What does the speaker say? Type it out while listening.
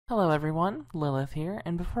Hello everyone, Lilith here,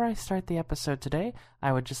 and before I start the episode today,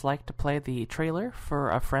 I would just like to play the trailer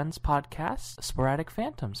for a friend's podcast, Sporadic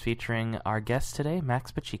Phantoms, featuring our guest today,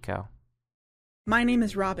 Max Pacheco. My name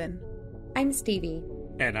is Robin. I'm Stevie.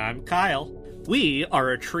 And I'm Kyle. We are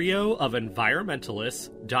a trio of environmentalists,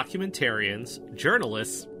 documentarians,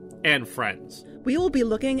 journalists, and friends. We will be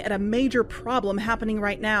looking at a major problem happening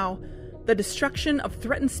right now, the destruction of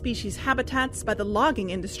threatened species habitats by the logging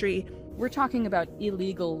industry. We're talking about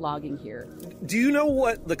illegal logging here. Do you know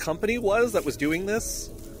what the company was that was doing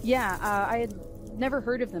this? Yeah, I had never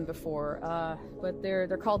heard of them before, but they're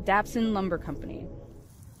called Dapson Lumber Company.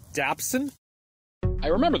 Dapson? I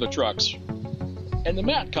remember the trucks. And the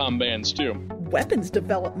Matcom bands, too. Weapons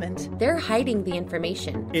development. They're hiding the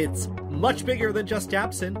information. It's much bigger than just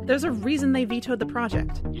Dapson. There's a reason they vetoed the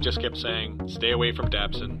project. He just kept saying, stay away from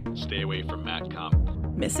Dapson, stay away from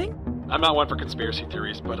Matcom. Missing? I'm not one for conspiracy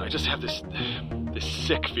theories, but I just have this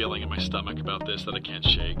sick feeling in my stomach about this that I can't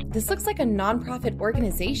shake. This looks like a non-profit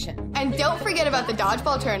organization. And don't forget about the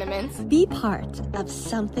dodgeball tournaments. Be part of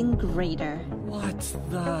something greater. What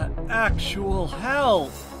the actual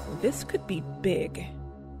hell? This could be big.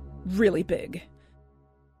 Really big.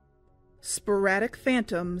 Sporadic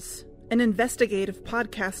Phantoms, an investigative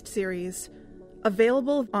podcast series,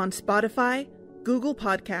 available on Spotify, Google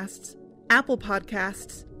Podcasts, Apple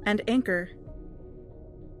Podcasts, and Anchor.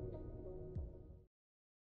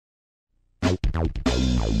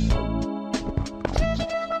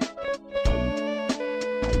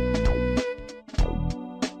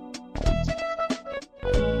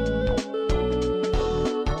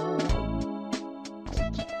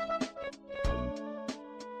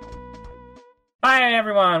 Hi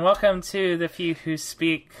everyone, welcome to The Few Who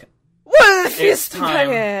Speak. It's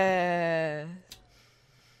time.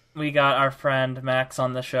 We got our friend Max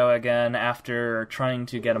on the show again after trying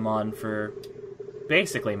to get him on for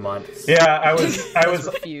basically months. Yeah, I was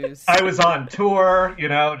Refused. I was on tour,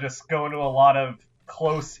 just going to a lot of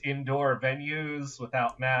close indoor venues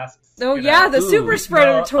without masks. Oh yeah, the Super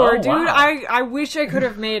Spreader Tour, dude. Wow. I wish I could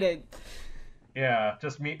have made it. Yeah,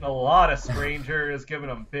 just meeting a lot of strangers, giving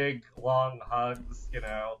them big, long hugs,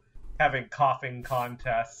 having coughing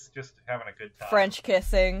contests, just having a good time. French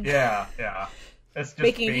kissing. Yeah. It's just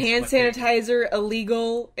Making hand sanitizer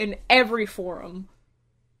illegal in every forum.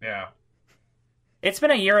 Yeah. It's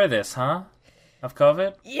been a year of this, huh? Of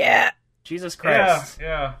COVID? Yeah. Jesus Christ.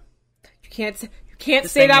 Yeah. You can't say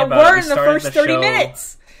thinking that about it, word we in the started first the 30 show-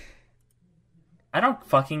 minutes. I don't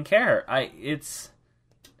fucking care.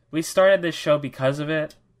 We started this show because of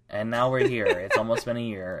it, and now we're here. It's almost been a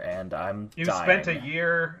year, and I'm You dying. spent a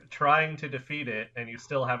year trying to defeat it, and you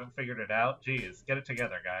still haven't figured it out? Jeez, get it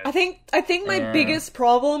together, guys. I think my biggest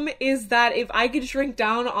problem is that if I could shrink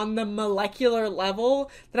down on the molecular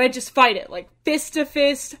level, then I just fight it. Like, fist to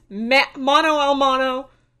fist, mano a mano.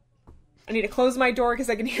 I need to close my door because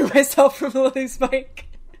I can hear myself from the loose mic.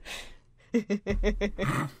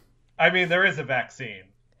 I mean, there is a vaccine.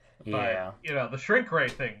 Yeah. But, the shrink ray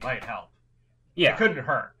thing might help. Yeah. It couldn't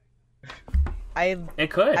hurt.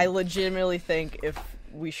 It could. I legitimately think if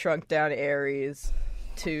we shrunk down Ares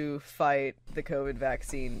to fight the COVID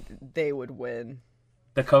vaccine, they would win.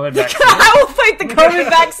 The COVID vaccine? I will fight the COVID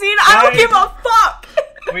vaccine. I don't give a fuck.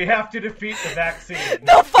 We have to defeat the vaccine.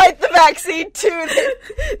 They'll fight the vaccine too.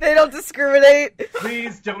 They don't discriminate.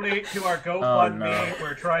 Please donate to our GoFundMe. no.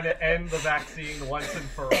 We're trying to end the vaccine once and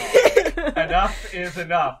for all. Enough is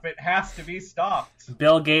enough. It has to be stopped.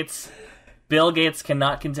 Bill Gates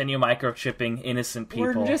cannot continue microchipping innocent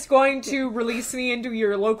people. We're just going to release me into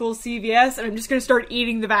your local CVS, and I'm just going to start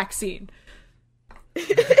eating the vaccine.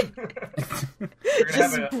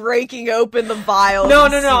 Just breaking open the vials. No.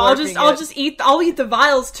 and I'll slurping I'll eat the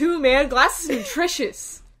vials too, man. Glass is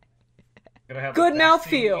nutritious. Gonna have Good a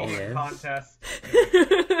mouthfeel. vaccine Yes. contest.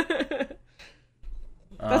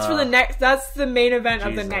 That's for the next. That's the main event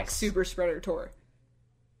of the Jesus. next Super Spreader Tour.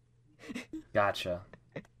 Gotcha.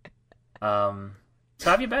 So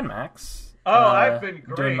how have you been, Max? Oh, I've been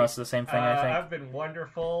great. Doing most of the same thing, I think. I've been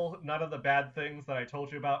wonderful. None of the bad things that I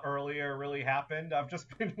told you about earlier really happened. I've just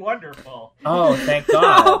been wonderful. Oh, thank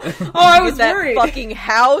God. I was that worried. fucking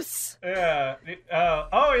house. Yeah.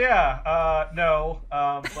 No.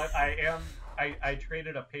 But I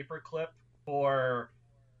traded a paperclip for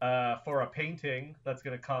a painting that's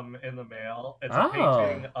going to come in the mail. It's a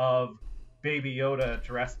painting of Baby Yoda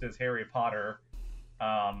dressed as Harry Potter.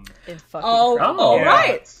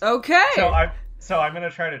 Right. Okay. So I'm going to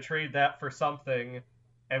try to trade that for something,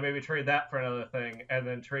 and maybe trade that for another thing, and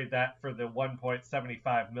then trade that for the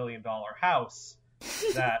 $1.75 million house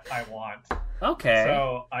that I want. Okay.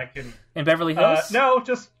 So I can in Beverly Hills. No,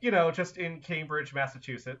 just in Cambridge,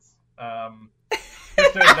 Massachusetts.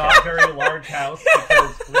 Just a not very large house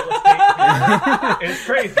because real estate is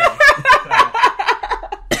crazy. So.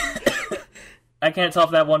 I can't tell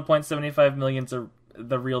if that 1.75 million's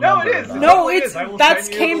the real number. It is. No, that's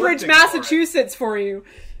Cambridge, Massachusetts for you.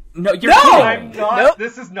 No, you're kidding. I'm not. Nope.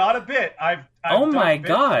 This is not a bit. I've oh done my bits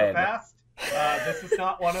in the god. past. This is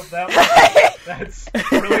not one of them. That's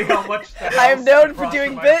really how much the house I am known for across doing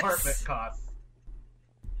from my bits. apartment costs.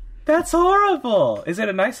 That's horrible. Is it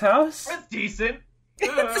a nice house? It's decent.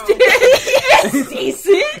 It's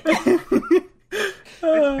decent. It's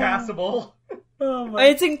passable. Oh my.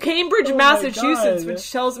 It's in Cambridge, Massachusetts, God.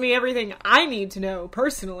 which tells me everything I need to know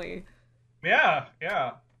personally. Yeah.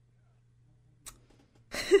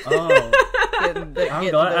 Oh, I'm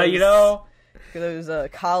glad. Those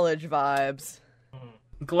college vibes.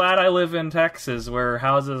 Glad I live in Texas, where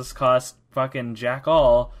houses cost fucking jack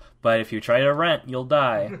all. But if you try to rent, you'll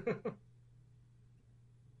die.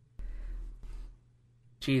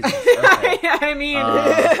 Jesus. Okay. I mean,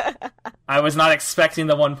 I was not expecting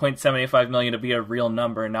the 1.75 million to be a real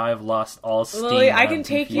number. Now I've lost all steam. Lily, I and can I'm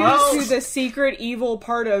take you confused. to the secret evil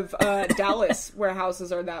part of Dallas where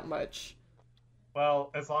houses are that much.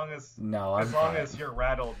 Well, as long as you're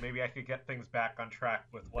rattled, maybe I could get things back on track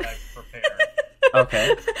with what I've prepared.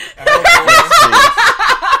 Okay.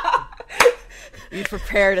 You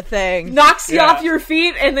prepared a thing. Knocks you off your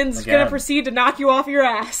feet and then is Again. gonna proceed to knock you off your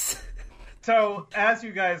ass. So, as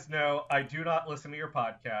you guys know, I do not listen to your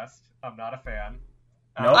podcast. I'm not a fan.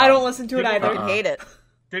 Nope. I don't listen to it either. I hate it.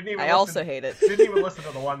 I also hate it. Didn't even listen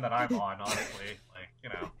to the one that I'm on, honestly.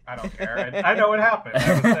 I don't care. I know what happened.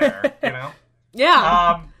 I was there,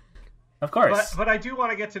 Yeah. Of course. But I do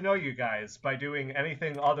want to get to know you guys by doing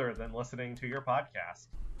anything other than listening to your podcast.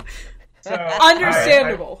 So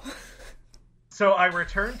Understandable. So I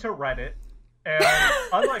returned to Reddit, and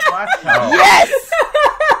unlike last time... Yes!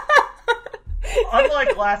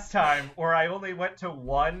 Unlike last time, where I only went to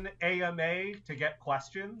one AMA to get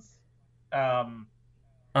questions,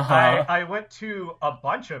 I went to a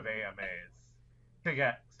bunch of AMAs to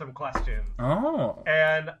get some questions. Oh.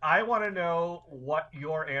 And I want to know what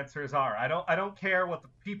your answers are. I don't care what the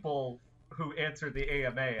people who answered the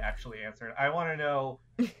AMA actually answered. I want to know,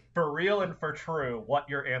 for real and for true, what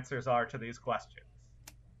your answers are to these questions.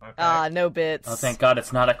 Okay? No bits. Oh, thank God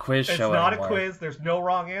it's not a quiz show It's not anymore. a quiz. There's no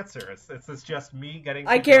wrong answer. It's just me getting...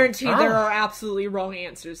 I guarantee there are absolutely wrong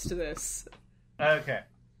answers to this. Okay.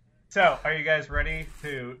 So, are you guys ready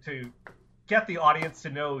to get the audience to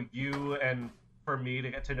know you and for me to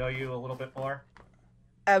get to know you a little bit more?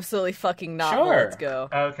 Absolutely fucking not. Sure. Let's go.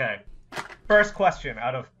 Okay. First question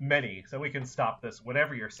out of many, so we can stop this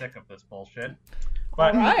whenever you're sick of this bullshit.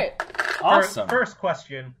 But All right. Awesome. First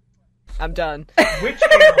question. I'm done.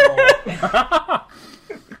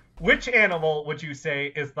 Which animal would you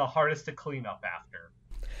say is the hardest to clean up after?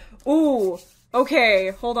 Ooh. Okay,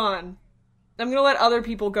 hold on. I'm gonna let other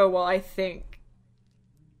people go while I think.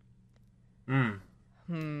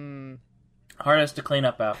 Hardest to clean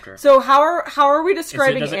up after. So how are we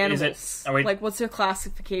describing is animals? it- Like, what's their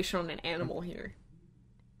classification on an animal here?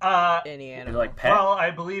 Any Is it animal. like pet? Well, I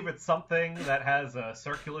believe it's something that has a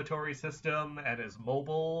circulatory system and is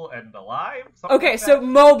mobile and alive. Okay, so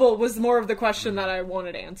mobile was more of the question that I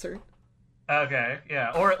wanted answered. Okay,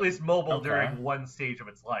 yeah, or at least mobile Okay. during one stage of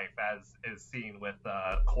its life, as is seen with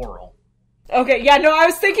coral. Okay, yeah, no, I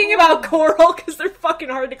was thinking about coral because they're fucking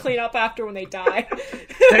hard to clean up after when they die.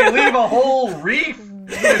 They leave a whole reef.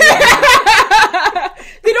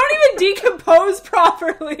 They don't even decompose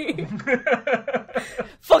properly.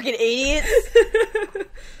 Fucking idiots.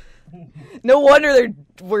 No wonder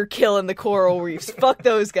we're killing the coral reefs. Fuck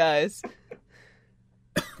those guys.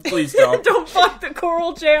 Please don't. Don't fuck the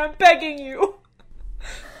coral, Jay, I'm begging you.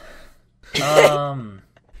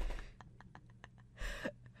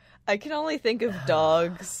 I can only think of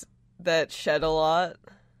dogs that shed a lot.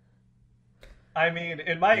 I mean,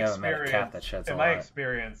 in my You haven't met a cat experience, that sheds a in my lot.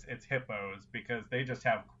 experience, it's hippos because they just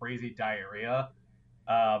have crazy diarrhea.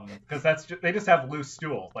 Because they just have loose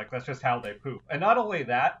stools. Like that's just how they poop. And not only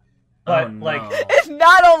that, but Oh, no. It's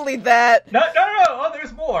not only that. no. Oh,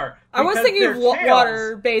 there's more. I was Because thinking of their tails-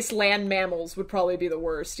 water-based land mammals would probably be the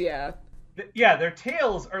worst, yeah. Yeah, their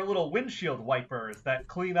tails are little windshield wipers that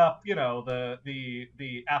clean up,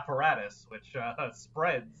 the apparatus which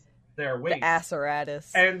spreads their waste. The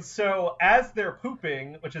asseratus. And so, as they're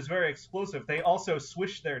pooping, which is very explosive, they also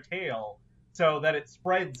swish their tail so that it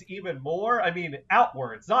spreads even more. I mean,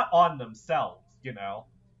 outwards, not on themselves,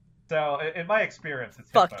 So, in my experience, it's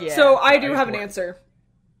Fuck hippos. yeah. So I do have an answer.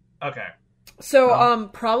 Okay. So,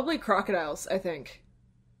 probably crocodiles, I think.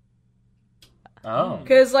 Oh.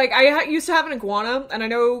 Because, like, I used to have an iguana, and I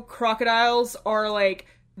know crocodiles are, like,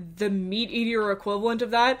 the meat-eater equivalent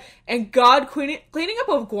of that, and God, cleaning up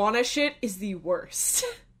iguana shit is the worst.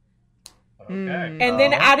 Okay. And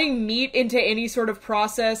then adding meat into any sort of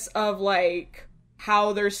process of, like,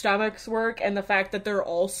 how their stomachs work, and the fact that they're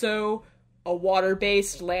also a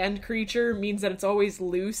water-based land creature means that it's always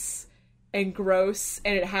loose and gross,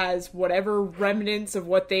 and it has whatever remnants of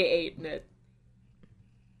what they ate in it.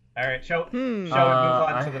 All right, shall we move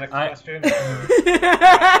on to the next question?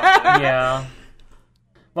 Yeah.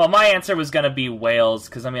 Well, my answer was going to be whales,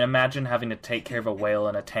 because, I mean, imagine having to take care of a whale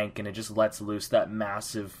in a tank, and it just lets loose that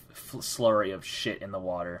massive slurry of shit in the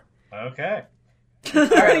water. Okay.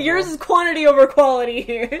 Right, yours is quantity over quality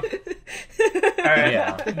here. All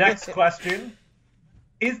right, Next question.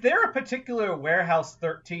 Is there a particular Warehouse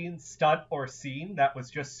 13 stunt or scene that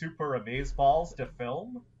was just super amazeballs to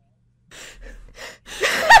film?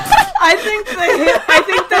 I think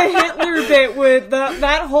the Hitler bit with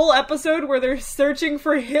that whole episode where they're searching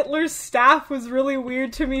for Hitler's staff was really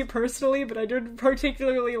weird to me personally, but I didn't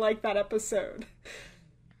particularly like that episode.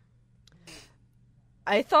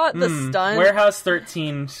 I thought the stunt... Warehouse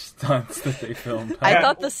 13 stunts that they filmed. I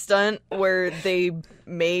thought the stunt where they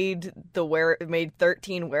made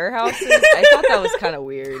 13 warehouses, I thought that was kind of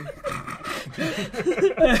weird.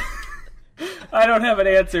 I don't have an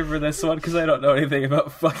answer for this one because I don't know anything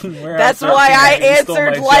about fucking Warehouse. That's why I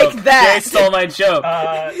answered like that. Jay stole my joke.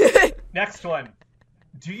 Next one.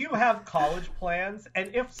 Do you have college plans?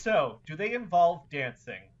 And if so, do they involve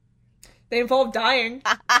dancing? They involve dying.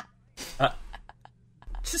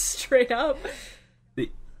 Just straight up.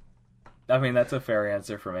 I mean, that's a fair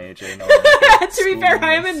answer from AJ. No to be fair,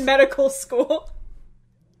 I am in medical school.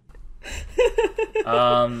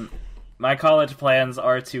 My college plans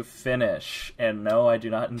are to finish, and no, I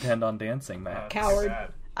do not intend on dancing, Matt. Coward.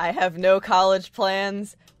 I have no college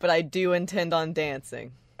plans, but I do intend on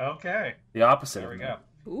dancing. Okay. The opposite. There we go.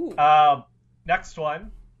 Ooh. Next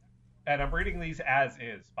one, and I'm reading these as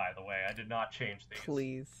is, by the way. I did not change these.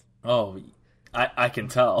 Please. Oh, I can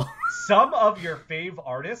tell. Some of your fave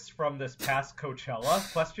artists from this past Coachella? ?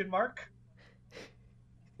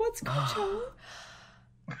 What's Coachella?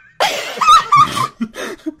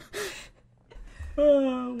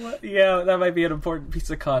 What? Yeah, that might be an important piece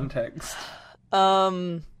of context.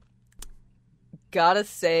 Gotta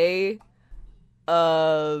say,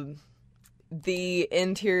 the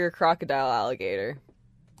interior crocodile alligator.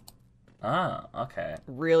 Ah, okay.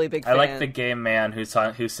 Really big fan. I like the gay man who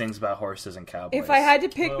sings about horses and cowboys. If I had to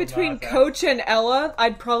pick between Coach and Ella,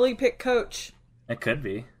 I'd probably pick Coach. It could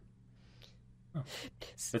be.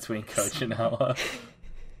 Between Coach and Ella.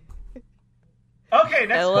 Okay,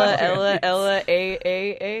 next question. Ella,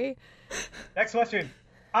 A. Next question.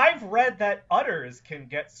 I've read that udders can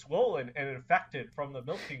get swollen and infected from the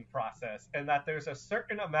milking process, and that there's a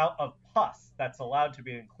certain amount of pus that's allowed to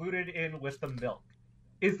be included in with the milk.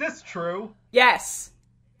 Is this true? Yes.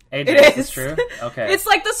 AJ, it is true? Okay. It's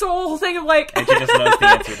like this whole thing of like... AJ just knows the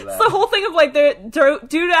answer to that. It's the whole thing of like, due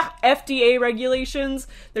to FDA regulations,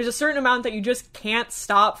 there's a certain amount that you just can't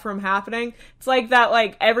stop from happening. It's like that,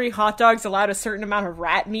 like, every hot dog's allowed a certain amount of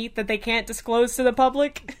rat meat that they can't disclose to the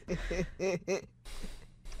public.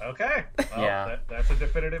 Okay. Well, yeah. That's a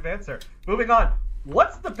definitive answer. Moving on.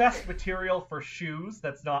 What's the best material for shoes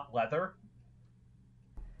that's not leather?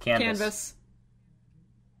 Canvas.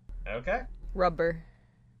 Okay. Rubber.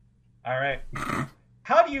 All right.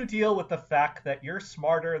 How do you deal with the fact that you're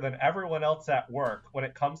smarter than everyone else at work when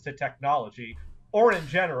it comes to technology, or in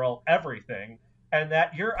general, everything, and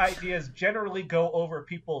that your ideas generally go over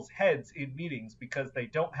people's heads in meetings because they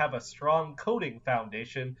don't have a strong coding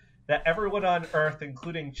foundation that everyone on Earth,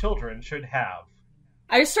 including children, should have?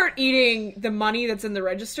 I start eating the money that's in the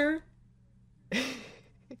register.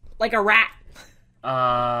 Like a rat.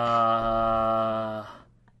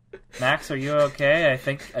 Max, are you okay? I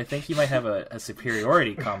think you might have a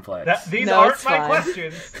superiority complex. These aren't my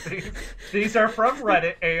questions. These are from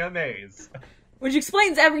Reddit AMAs. Which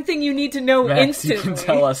explains everything you need to know Max, instantly. you can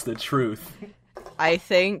tell us the truth. I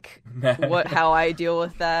think how I deal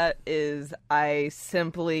with that is I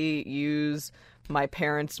simply use my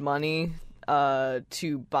parents' money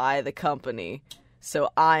to buy the company.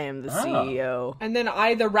 So I am the CEO. And then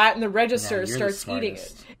the rat in the register starts eating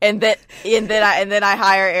it. And then I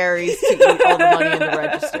hire Aries to eat all the money in the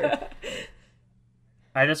register.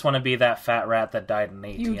 I just want to be that fat rat that died in an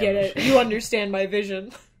ATM You get it. machine. You understand my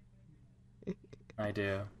vision. I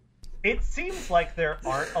do. It seems like there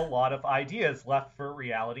aren't a lot of ideas left for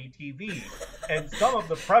reality TV. and some of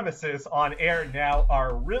the premises on air now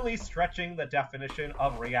are really stretching the definition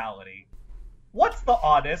of reality. What's the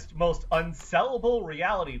oddest, most unsellable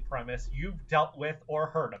reality premise you've dealt with or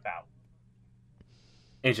heard about?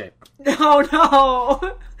 AJ. Oh,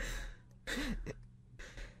 no!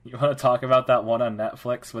 You want to talk about that one on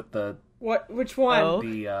Netflix with the... What? Which one?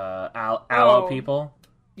 The aloe people?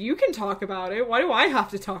 You can talk about it. Why do I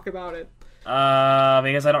have to talk about it?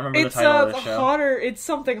 Because I don't remember the title of the show. Hotter. It's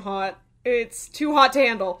something hot. It's Too Hot to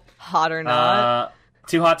Handle. Hot or not?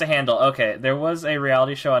 Too Hot to Handle. Okay, there was a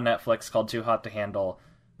reality show on Netflix called Too Hot to Handle,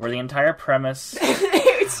 where the entire premise...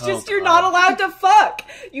 It's just you're not allowed to fuck.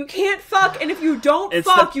 You can't fuck, and if you don't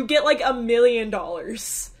you get like $1 million.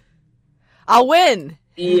 I'll win.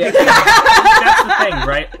 Yeah, that's the thing,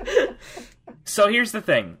 right? So here's the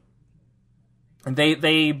thing.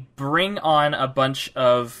 They bring on a bunch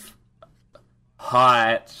of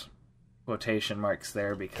hot quotation marks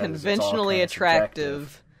there because conventionally it's all kind of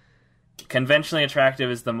attractive. Conventionally attractive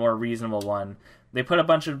is the more reasonable one. They put a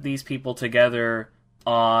bunch of these people together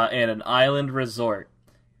in an island resort,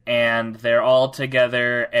 and they're all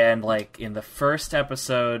together, and like in the first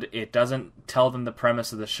episode it doesn't tell them the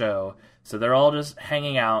premise of the show, so they're all just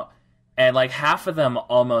hanging out, and like half of them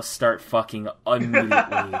almost start fucking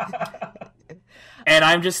immediately. And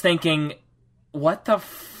I'm just thinking, what the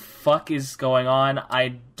fuck is going on?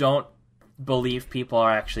 I don't believe people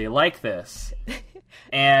are actually like this.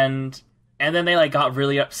 And then they like got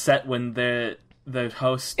really upset when the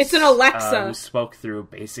host, it's an Alexa, who spoke through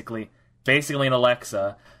basically an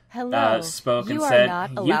Alexa. Hello. Spoke you and are said,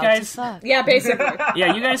 not allowed "You guys, to fuck." Yeah, basically.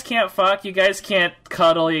 Yeah, you guys can't fuck. You guys can't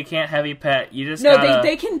cuddle. You can't heavy pet. You just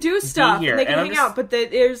they can do stuff. here. They can And hang out, but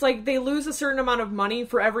there's like they lose a certain amount of money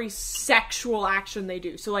for every sexual action they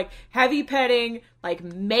do. So like heavy petting, like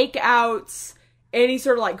make-outs, any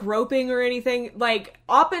sort of like groping or anything, like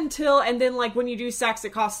up until and then like when you do sex, it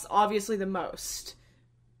costs obviously the most.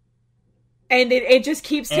 And it just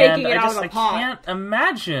keeps taking it out of the pot.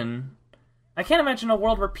 I can't imagine a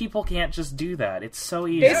world where people can't just do that. It's so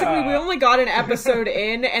easy. Basically, we only got an episode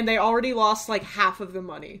in, and they already lost like half of the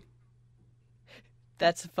money.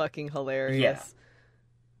 That's fucking hilarious.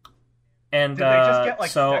 Yeah. And did they just get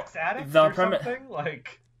like sex addicts or something?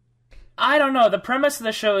 Like, I don't know. The premise of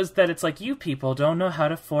the show is that it's like, you people don't know how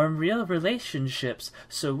to form real relationships,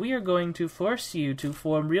 so we are going to force you to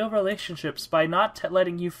form real relationships by not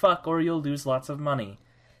letting you fuck, or you'll lose lots of money.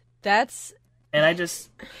 And I just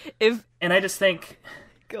think,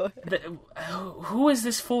 go ahead. Who is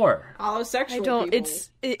this for? Allosexual people.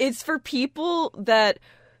 It's for people that,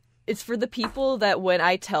 it's for the people that when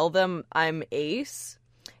I tell them I'm ace,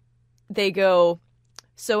 they go,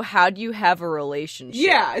 "So how do you have a relationship?"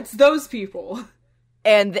 Yeah, it's those people.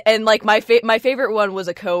 And like my favorite one was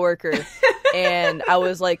a coworker, and I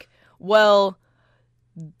was like, well,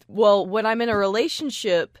 when I'm in a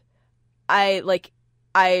relationship, I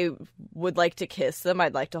would like to kiss them.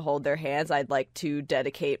 I'd like to hold their hands. I'd like to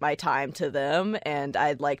dedicate my time to them, and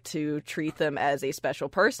I'd like to treat them as a special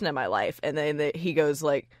person in my life. And then he goes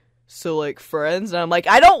like, "So like friends?" And I'm like,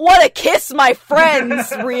 I don't want to kiss my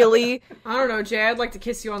friends, really. I don't know, Jay. I'd like to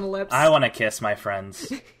kiss you on the lips. I want to kiss my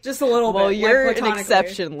friends. Just a little bit. Well, you're like, an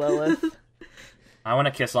exception, Lilith. I want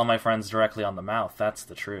to kiss all my friends directly on the mouth. That's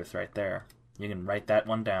the truth right there. You can write that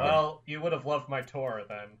one down. Well, you would have loved my tour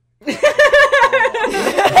then.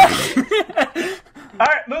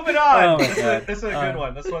 Alright, moving on. Oh this is a good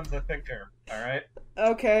one. This one's a thinker. Alright?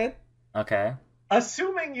 Okay.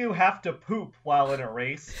 Assuming you have to poop while in a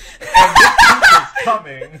race, and this poop is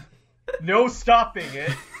coming, no stopping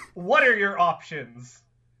it, what are your options?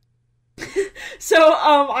 So,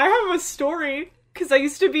 I have a story, because I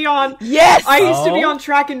used to be on... Yes! I used to be on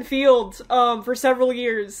track and field, for several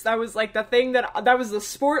years. That was, like, the thing that was the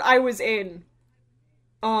sport I was in.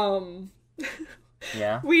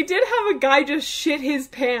 Yeah. We did have a guy just shit his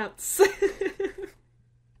pants.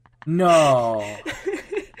 No.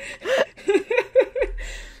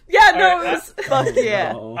 Yeah, no, right, it was... Fuck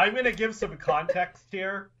yeah. No. I'm gonna give some context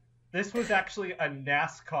here. This was actually a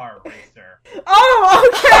NASCAR racer. Oh,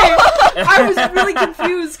 okay! I was really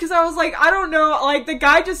confused, because I was like, I don't know, like, the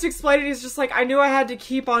guy just explained it, he's just like, I knew I had to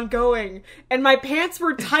keep on going, and my pants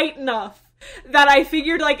were tight enough that I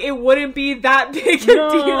figured, like, it wouldn't be that big a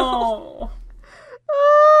deal.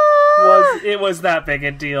 It was that big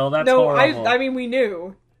a deal. That's no, horrible. I mean, we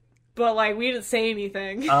knew. But, like, we didn't say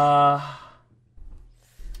anything.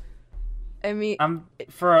 I mean,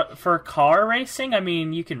 for car racing, I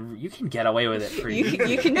mean, you can get away with it pretty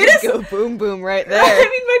easily. You can just go boom boom right there. I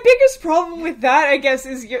mean, my biggest problem with that, I guess,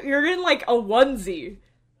 is you're in, like, a onesie.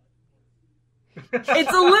 It's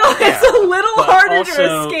a little harder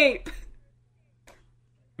to escape.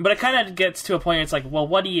 But it kind of gets to a point where it's like, well,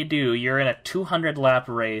 what do? You're in a 200-lap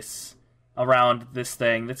race around this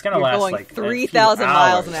thing that's going to last going like 3,000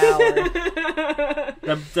 miles an hour.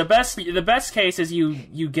 the best case is you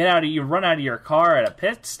run out of your car at a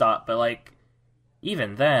pit stop, but like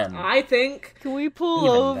even then, I think can we pull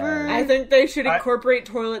over? Then. I think they should incorporate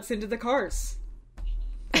toilets into the cars,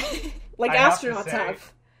 like astronauts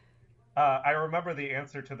have. I remember the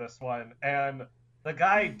answer to this one, and the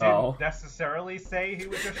guy didn't necessarily say he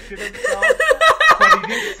would just shit himself, but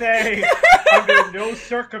he did say, under no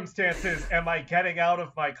circumstances am I getting out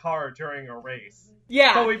of my car during a race.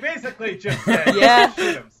 Yeah. So he basically just said he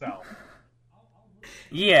shit himself.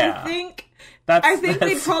 Yeah. I think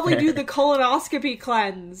they'd probably do the colonoscopy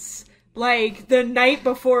cleanse, like, the night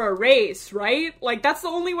before a race, right? Like, that's the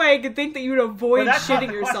only way I could think that you'd avoid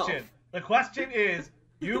shitting yourself. Question. The question is,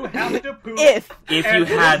 you have to poop. If you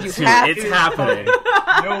had to, it's happening.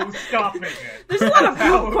 No stopping it. There's a lot of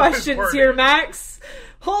poop questions here, Max.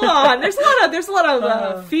 Hold on. There's a lot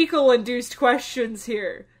of fecal-induced questions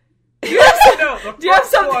here. Do you have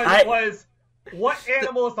something? One was, what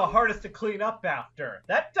animal is the hardest to clean up after?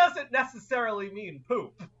 That doesn't necessarily mean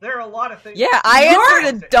poop. There are a lot of things. Yeah, I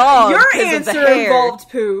answered a dog. Your answer involved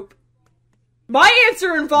poop. My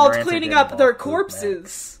answer involved cleaning up their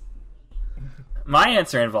corpses. My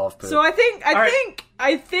answer involved poop. So I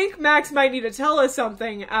think Max might need to tell us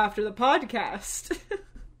something after the podcast.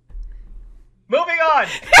 Moving on.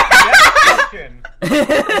 Next question.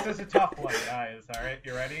 This is a tough one, guys. All right,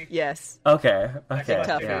 you ready? Yes. Okay. Next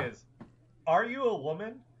question is, are you a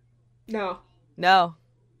woman? No.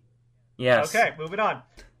 Yes. Okay, moving on.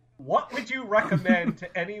 What would you recommend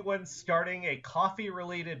to anyone starting a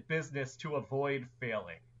coffee-related business to avoid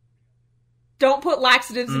failing? Don't put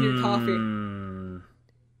laxatives in your coffee.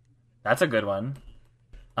 That's a good one.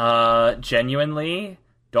 Genuinely,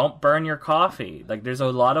 don't burn your coffee. Like, there's a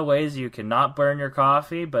lot of ways you can not burn your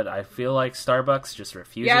coffee, but I feel like Starbucks just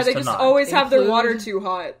refuses to not. Yeah, they just always have their water too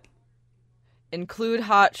hot. Include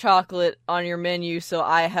hot chocolate on your menu so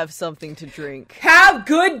I have something to drink. Have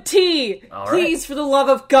good tea! All Please, for the love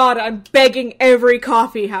of God, I'm begging every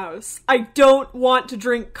coffee house. I don't want to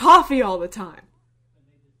drink coffee all the time.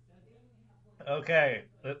 Okay,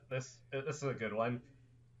 this is a good one.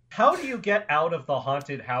 How do you get out of the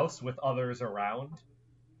haunted house with others around?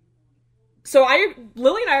 So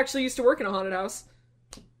Lily and I actually used to work in a haunted house.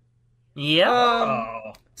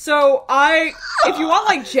 Yeah. So if you want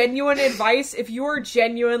like genuine advice, if you are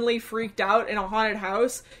genuinely freaked out in a haunted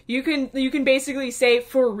house, you can basically say,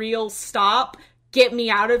 for real, stop, get me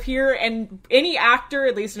out of here, and any actor,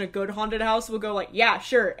 at least in a good haunted house, will go like, yeah,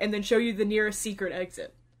 sure, and then show you the nearest secret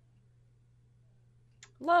exit.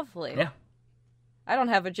 Lovely. Yeah. I don't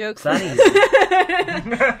have a joke for That's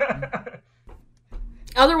you.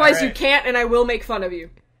 Otherwise, you can't, and I will make fun of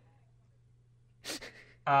you.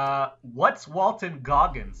 What's Walton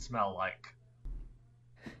Goggins smell like?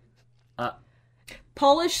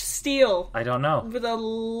 Polished steel. I don't know. With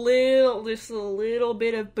just a little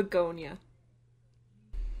bit of begonia.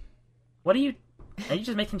 What are you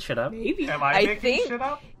just making shit up? Maybe. Am I making shit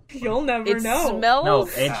up? You'll never know. No,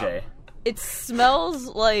 AJ. It smells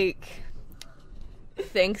like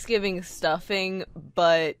Thanksgiving stuffing,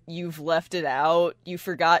 but you've left it out. You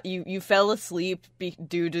forgot. You fell asleep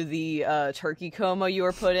due to the turkey coma you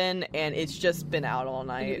were put in, and it's just been out all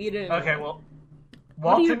night. Okay, well,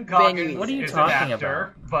 Walton Goggins what are you is talking an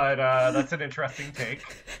actor, but that's an interesting take.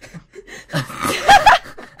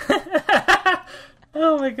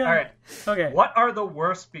 Oh my god. All right. Okay. What are the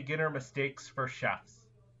worst beginner mistakes for chefs?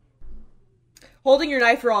 Holding your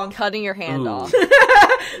knife wrong. Cutting your hand off.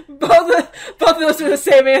 Both of those are the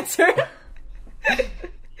same answer.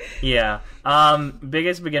 Yeah.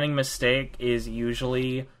 Biggest beginning mistake is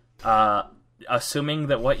usually assuming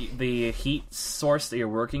that the heat source that you're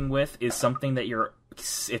working with is something that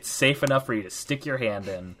it's safe enough for you to stick your hand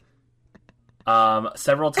in.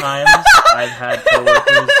 Several times I've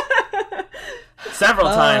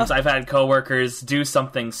had coworkers do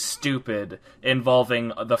something stupid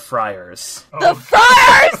involving the fryers. The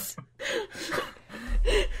fryers!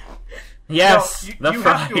 Yes, you the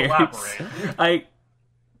fryers. have to elaborate.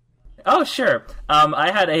 Oh, sure.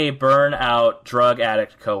 I had a burnout drug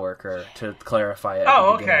addict coworker, to clarify it.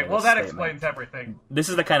 Oh, okay. Well, that explains everything. This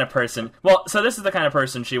is the kind of person... Well, so this is the kind of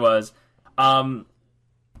person she was. That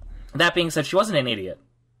being said, she wasn't an idiot.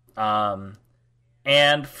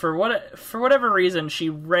 And for whatever reason, she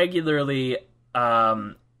regularly...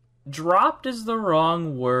 dropped is the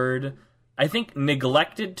wrong word. I think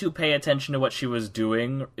neglected to pay attention to what she was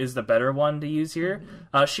doing is the better one to use here.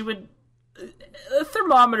 She would a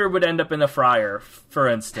thermometer would end up in the fryer, for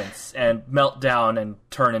instance, and melt down and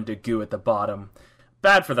turn into goo at the bottom.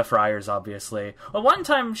 Bad for the fryers, obviously. Well, one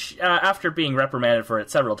time, after being reprimanded for it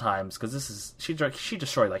several times, because she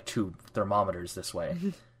destroyed like 2 thermometers this way.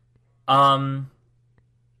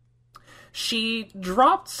 She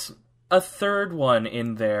dropped a 3rd one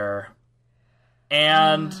in there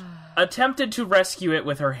and attempted to rescue it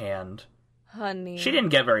with her hand. Honey. She didn't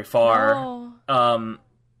get very far. No.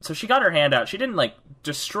 So she got her hand out. She didn't, like,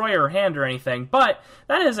 destroy her hand or anything, but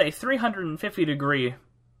that is a 350-degree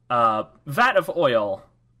vat of oil.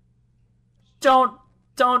 Don't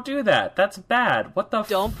do that. That's bad. What the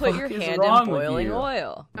Don't fuck put your is hand wrong in boiling with you?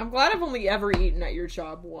 oil. I'm glad I've only ever eaten at your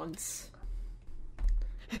job once.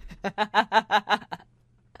 Alright.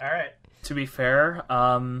 To be fair,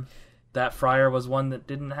 that fryer was one that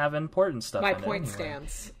didn't have important stuff My in point it anyway.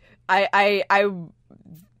 stands.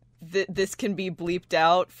 This can be bleeped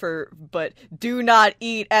out but do not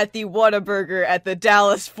eat at the Whataburger at the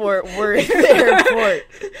Dallas-Fort Worth Airport.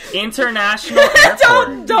 International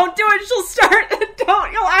Airport. Don't do it. She'll start.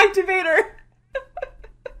 You'll activate her.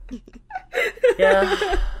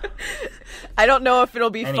 Yeah. I don't know if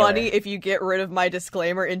it'll be Anyway. funny if you get rid of my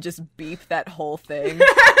disclaimer and just beep that whole thing.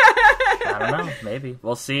 I don't know. Maybe.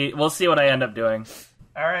 We'll see what I end up doing.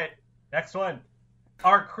 Alright, next one.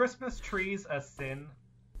 Are Christmas trees a sin?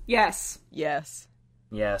 Yes. Yes.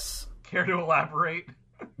 Yes. Care to elaborate?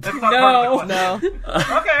 That's not part of the question.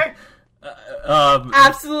 No. Okay.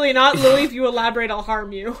 Absolutely not, Louis. If you elaborate, I'll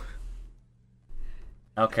harm you.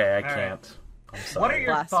 Okay, I All can't. I'm sorry. What are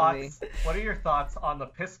your Blasphemy. thoughts? What are your thoughts on the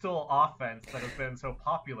pistol offense that has been so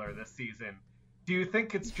popular this season? Do you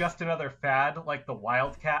think it's just another fad like the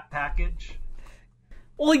Wildcat package?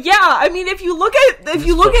 Well, yeah. I mean, if you look at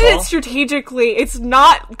it strategically, it's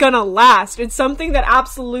not gonna last. It's something that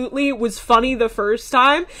absolutely was funny the first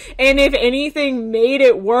time, and if anything, made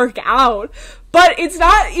it work out. But it's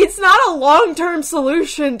not a long-term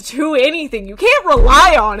solution to anything. You can't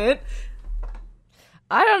rely on it.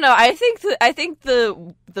 I don't know. I think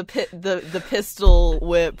the pistol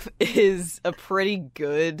whip is a pretty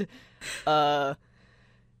good.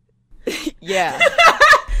 Yeah.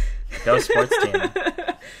 Go sports team.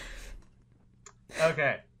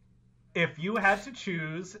 Okay. If you had to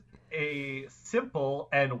choose a simple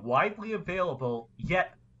and widely available,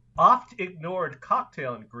 yet oft-ignored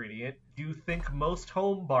cocktail ingredient you think most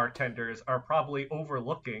home bartenders are probably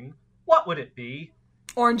overlooking, what would it be?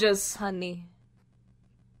 Oranges. Honey.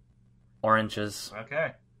 Oranges.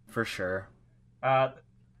 Okay. For sure.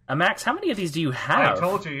 Max, how many of these do you have? I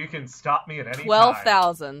told you can stop me at any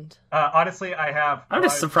 12,000. time. Honestly, I have... I'm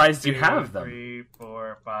just surprised you have them. 3,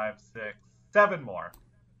 4, 5, 6, 7 more.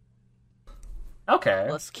 Okay.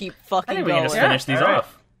 Let's keep fucking I think we going. can just finish these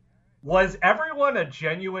off. Was everyone a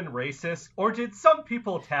genuine racist, or did some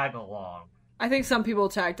people tag along? I think some people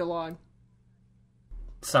tagged along.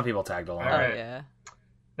 Some people tagged along. All right. Oh, yeah.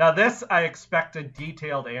 Now this I expect a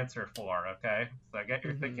detailed answer for, okay? So get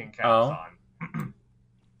your thinking caps on.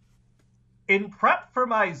 In prep for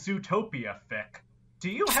my Zootopia fic, do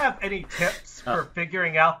you have any tips for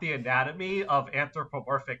figuring out the anatomy of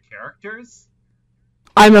anthropomorphic characters?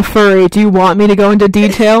 I'm a furry. Do you want me to go into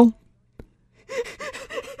detail?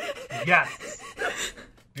 Yes.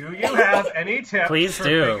 Do you have any tips Please for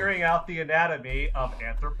do. figuring out the anatomy of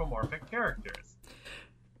anthropomorphic characters?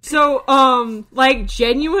 So, like,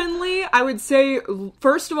 genuinely, I would say,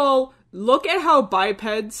 first of all, look at how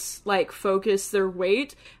bipeds, like, focus their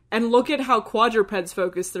weight, and look at how quadrupeds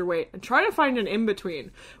focus their weight, and try to find an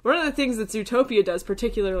in-between. One of the things that Zootopia does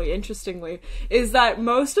particularly interestingly is that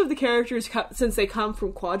most of the characters, since they come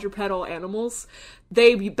from quadrupedal animals,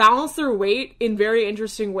 they balance their weight in very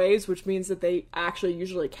interesting ways, which means that they actually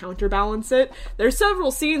usually counterbalance it. There's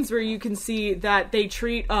several scenes where you can see that they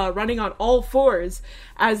treat running on all fours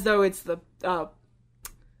as though it's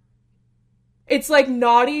it's like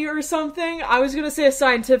naughty or something. I was gonna say a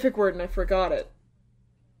scientific word and I forgot it.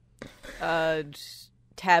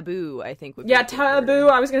 Taboo, I think would be yeah, taboo.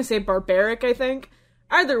 I was gonna say barbaric, I think.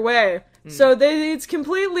 Either way. So it's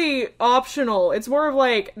completely optional. It's more of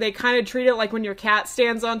like, they kind of treat it like when your cat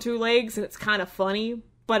stands on 2 legs and it's kind of funny,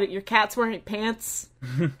 but your cat's wearing pants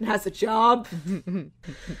and has a job.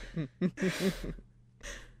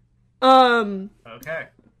 Okay.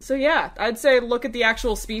 So yeah, I'd say look at the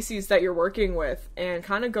actual species that you're working with and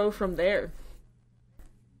kind of go from there.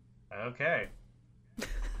 Okay.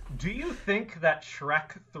 Do you think that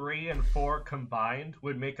Shrek 3 and 4 combined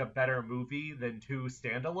would make a better movie than 2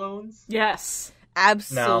 standalones? Yes.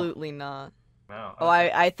 Absolutely not. Wow. Oh,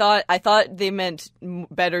 I thought they meant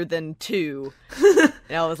better than 2.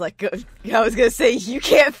 And I was like, I was gonna say, you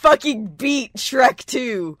can't fucking beat Shrek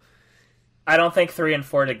 2. I don't think 3 and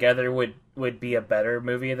 4 together would be a better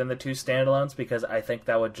movie than the 2 standalones, because I think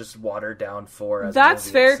that would just water down 4 as That's a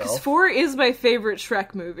movie fair, itself. because 4 is my favorite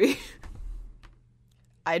Shrek movie.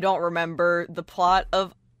 I don't remember the plot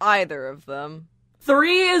of either of them.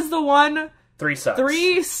 3 is the one... 3 sucks.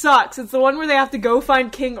 3 sucks. It's the one where they have to go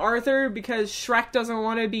find King Arthur because Shrek doesn't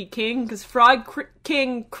want to be king because Frog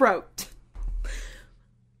King croaked.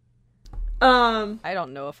 I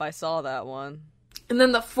don't know if I saw that one. And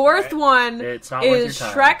then the 4th one It's not worth is your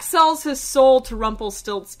time. Shrek sells his soul to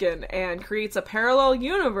Rumpelstiltskin and creates a parallel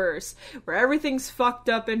universe where everything's fucked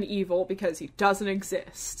up and evil because he doesn't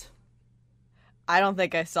exist. I don't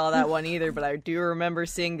think I saw that one either, but I do remember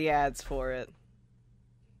seeing the ads for it.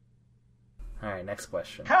 All right, next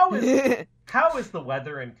question. How is the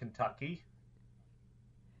weather in Kentucky?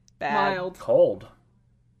 Bad. Mild. Cold.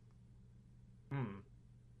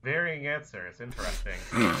 Varying answers. Interesting.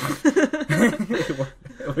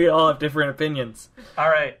 We all have different opinions. All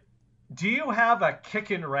right. Do you have a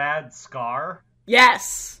kickin' rad scar?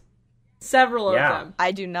 Yes! Several of them.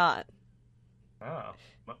 I do not. Oh.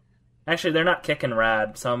 Actually, they're not kicking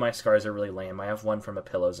rad. Some of my scars are really lame. I have one from a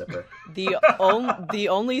pillow zipper. The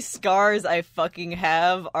only scars I fucking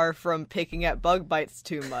have are from picking at bug bites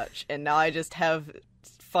too much, and now I just have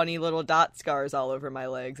funny little dot scars all over my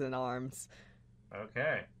legs and arms.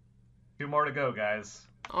 Okay. 2 more to go, guys.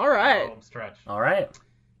 All right. Home stretch. All right.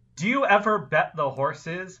 Do you ever bet the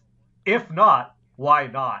horses? If not, why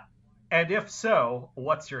not? And if so,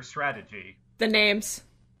 what's your strategy? The names.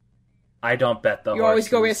 I don't bet the horses. You always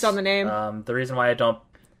go based on the name. The reason why I don't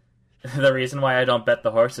bet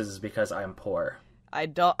the horses is because I'm poor. I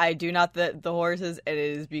do not bet the horses, and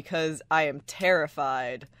it is because I am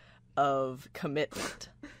terrified of commitment.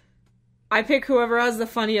 I pick whoever has the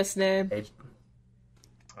funniest name.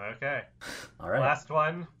 Okay. All right. Last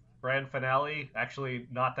one. Grand finale. Actually,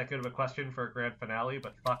 not that good of a question for a grand finale,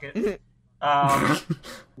 but fuck it.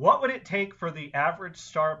 What would it take for the average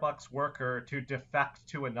Starbucks worker to defect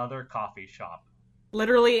to another coffee shop?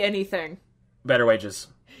 Literally anything. Better wages.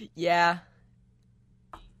 Yeah.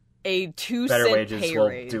 A 2 Better cent wages pay will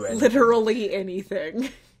raise. do it. Literally anything.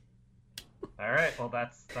 All right. Well,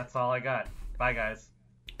 that's all I got. Bye, guys.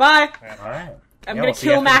 Bye. All right. I'm Yeah, gonna we'll see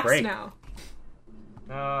kill after the Max break. now.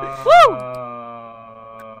 Woo!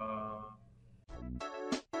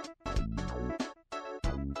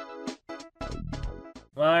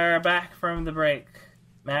 We're back from the break.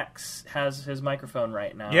 Max has his microphone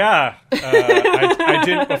right now. Yeah, I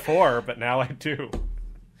didn't before, but now I do.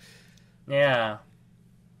 Yeah.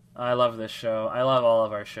 I love this show. I love all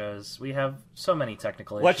of our shows. We have so many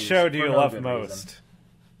technical issues. What show do for you no love good most? reason.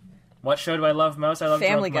 What show do I love most? I love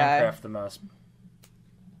Family Drunk Guy. Minecraft the most.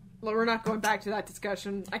 Well, we're not going back to that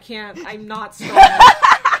discussion. I can't. I'm not strong.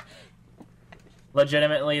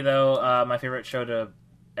 Legitimately, though, my favorite show to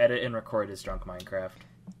edit and record is Drunk Minecraft.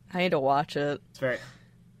 I need to watch it.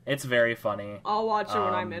 It's very funny. I'll watch it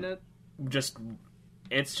when I'm in it.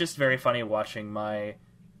 It's just very funny watching my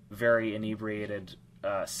very inebriated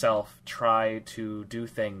self try to do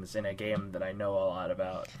things in a game that I know a lot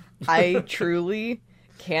about. I truly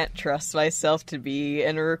can't trust myself to be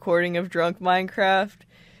in a recording of Drunk Minecraft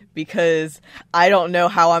because I don't know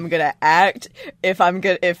how I'm gonna act if I'm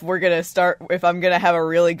gonna have a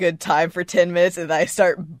really good time for 10 minutes and I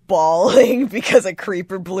start bawling because a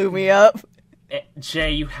creeper blew me up.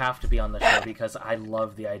 Jay, you have to be on the show because I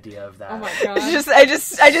love the idea of that. Oh my god! I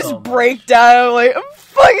just so break down. I'm like, I'm a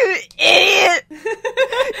fucking idiot.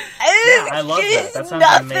 I love that. That sounds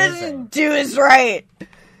nothing amazing. to do is right.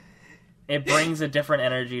 It brings a different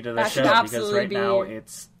energy to the That show should because absolutely right now be-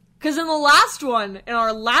 it's. Because in the last one, in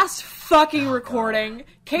our last fucking recording,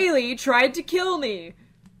 Kaylee tried to kill me.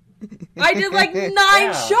 I did like 9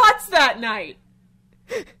 shots that night.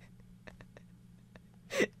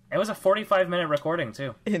 It was a 45-minute recording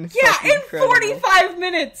too. In 45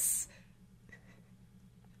 minutes.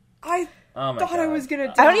 I Oh my thought God. I was gonna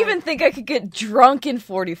die. I don't even think I could get drunk in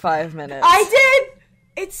 45 minutes. I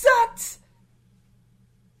did! It sucked!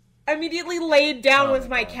 I immediately laid down with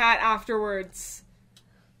my cat afterwards.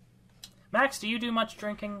 Max, do you do much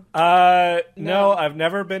drinking? No, I've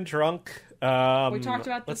never been drunk. We talked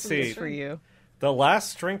about this Let's in see. the for you. The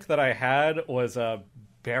last drink that I had was a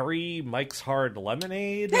berry Mike's Hard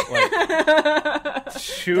Lemonade, like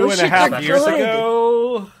 2.5 years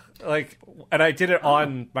ago. And I did it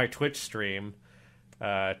on my Twitch stream.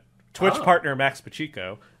 Twitch partner Max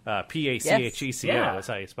Pacheco, Pacheco. Yes. That's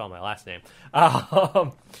how you spell my last name.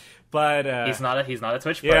 But he's not a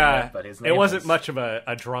Twitch partner. Yeah, but his name it wasn't is... much of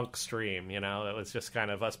a drunk stream. You know, it was just kind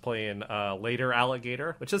of us playing Later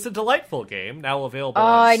Alligator, which is a delightful game now available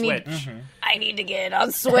on Switch. I need to get it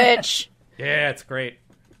on Switch. Yeah, it's great.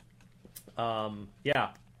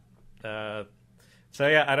 Yeah. So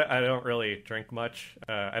yeah, I don't really drink much.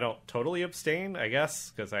 I don't totally abstain, I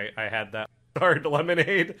guess, because I had that hard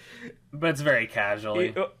lemonade. But it's very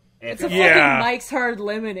casually. It's a fucking Mike's Hard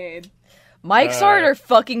Lemonade. Mike's Hard are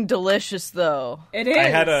fucking delicious, though. It is.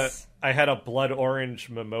 I had a blood orange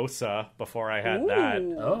mimosa before I had that.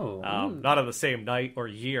 Oh. Not on the same night or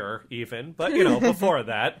year, even, but you know, before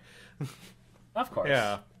that. Of course.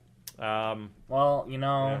 Yeah. Well, you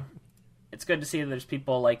know, it's good to see that there's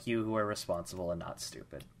people like you who are responsible and not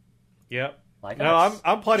stupid. Yep. Like no, us.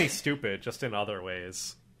 I'm plenty stupid, just in other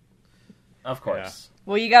ways. Of course. Yeah.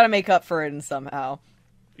 Well, you got to make up for it somehow.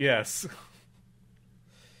 Yes.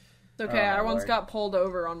 It's okay, I once got pulled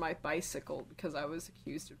over on my bicycle because I was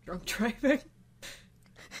accused of drunk driving.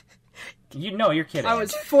 You're kidding. I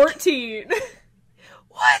was 14.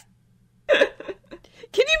 What?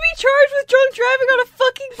 Can you be charged with drunk driving on a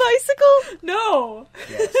fucking bicycle? No.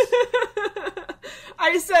 Yes.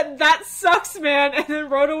 I said, that sucks, man, and then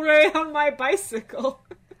rode away on my bicycle.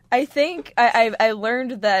 I think I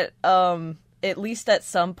learned that at least at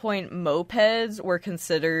some point mopeds were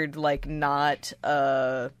considered not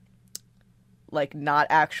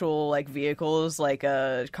actual vehicles like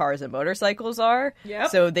cars and motorcycles are. Yep.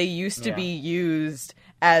 So they used to be used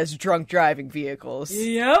as drunk driving vehicles.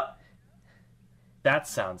 Yep. That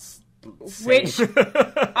sounds safe. Which,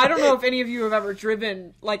 I don't know if any of you have ever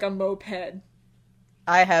driven, a moped.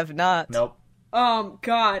 I have not. Nope.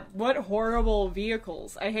 God, what horrible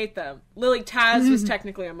vehicles. I hate them. Lily Taz was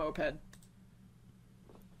technically a moped.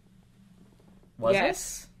 Was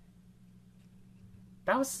yes. it?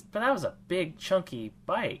 That was a big, chunky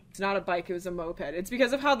bike. It's not a bike, it was a moped. It's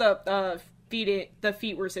because of how the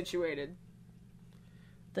feet were situated.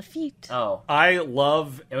 The feet. Oh. I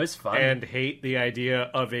love it was fun and hate the idea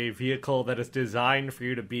of a vehicle that is designed for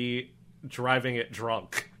you to be driving it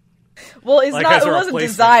drunk. Well, it wasn't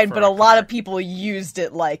designed, but a lot of people used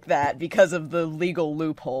it like that because of the legal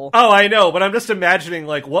loophole. Oh, I know, but I'm just imagining,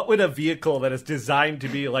 what would a vehicle that is designed to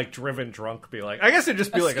be, driven drunk be like? I guess it'd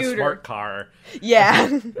just be a smart car. Yeah.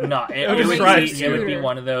 No, it would be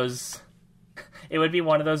one of those... It would be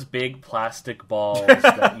one of those big plastic balls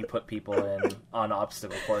that you put people in on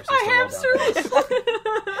obstacle courses to roll down hills.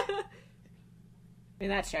 I mean,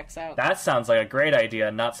 that checks out. That sounds like a great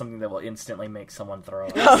idea, not something that will instantly make someone throw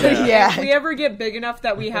up. Oh, yeah. If we ever get big enough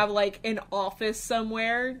that we have, an office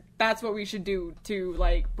somewhere, that's what we should do to,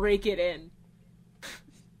 break it in.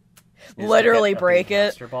 Literally break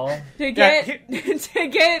it. To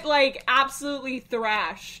get, absolutely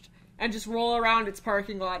thrashed and just roll around its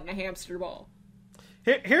parking lot in a hamster ball.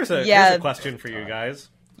 Here's a question for you guys.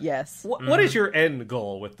 Yes. What is your end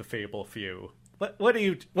goal with the Fable Few? What do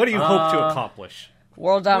you hope to accomplish?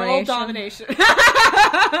 World domination. World domination.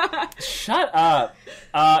 Shut up.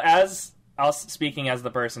 As I was speaking as the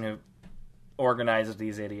person who organized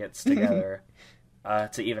these idiots together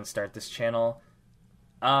to even start this channel,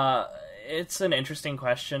 it's an interesting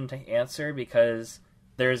question to answer because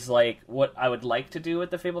there's what I would like to do with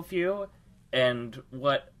the Fable Few and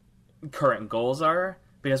what current goals are,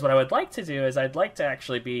 because what I would like to do is I'd like to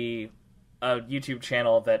actually be a YouTube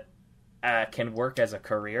channel that can work as a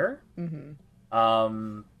career.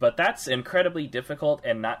 But that's incredibly difficult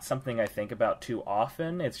and not something I think about too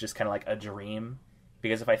often. It's just kind of like a dream,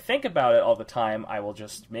 because if I think about it all the time, I will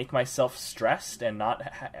just make myself stressed and not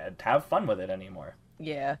have fun with it anymore.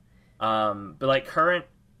 Yeah. But current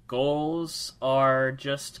goals are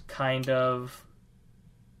just kind of,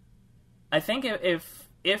 I think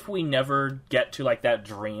if we never get to that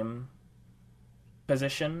dream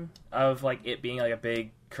position of it being a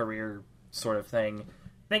big career sort of thing,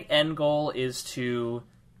 I think end goal is to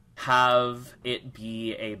have it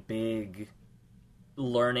be a big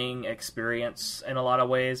learning experience in a lot of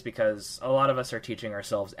ways, because a lot of us are teaching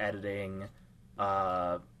ourselves editing,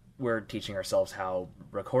 we're teaching ourselves how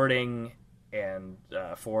recording and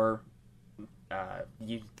for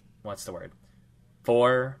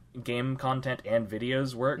game content and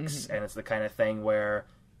videos works, and it's the kind of thing where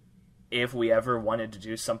if we ever wanted to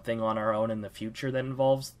do something on our own in the future that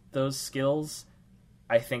involves those skills,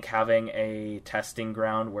 I think having a testing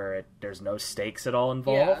ground where there's no stakes at all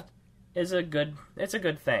involved is a good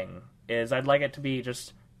thing. I'd like it to be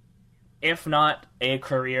just, if not a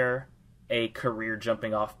career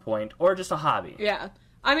jumping off point, or just a hobby. Yeah.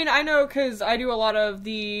 I mean, I know because I do a lot of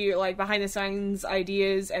the behind the scenes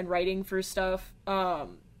ideas and writing for stuff.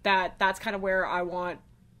 That's kind of where I want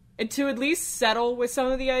And to at least settle with some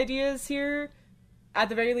of the ideas here, at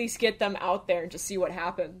the very least get them out there and just see what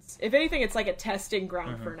happens. If anything, it's like a testing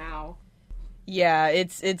ground for now. Yeah,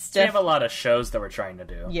 it's we have a lot of shows that we're trying to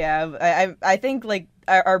do. Yeah, I think like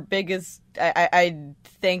our biggest I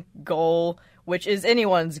think goal, which is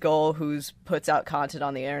anyone's goal who's puts out content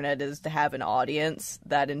on the internet, is to have an audience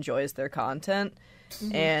that enjoys their content.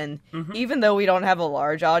 Mm-hmm. And even though we don't have a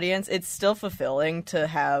large audience, it's still fulfilling to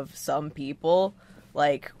have some people.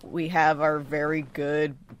 Like, we have our very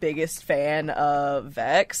good biggest fan,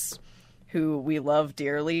 Vex, who we love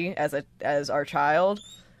dearly as our child,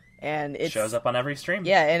 and it shows up on every stream.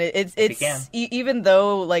 Yeah, and it's even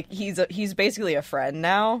though like he's basically a friend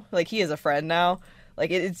now. Like, he is a friend now.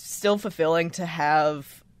 Like, it's still fulfilling to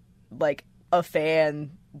have like a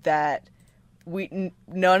fan that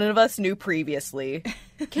none of us knew previously,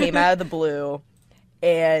 came out of the blue,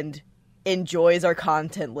 and enjoys our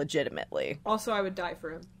content legitimately. Also, I would die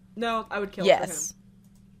for him. No, I would kill for him.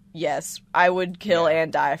 Yes, I would kill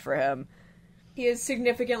and die for him. He is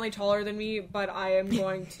significantly taller than me, but I am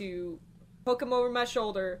going to poke him over my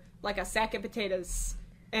shoulder like a sack of potatoes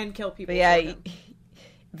and kill people. But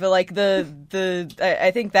but like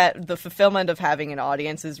I think that the fulfillment of having an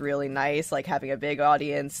audience is really nice, like having a big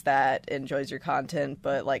audience that enjoys your content.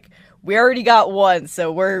 But like, we already got one,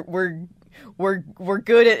 so we're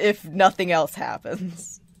good at if nothing else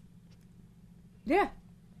happens. Yeah,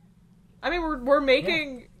 I mean we're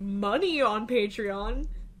making money on Patreon.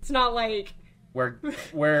 It's not like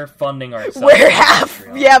we're funding ourselves.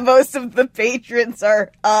 Most of the patrons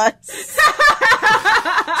are us.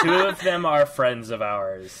 2 of them are friends of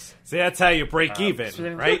ours. See, that's how you break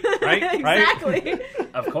even, right? Exactly.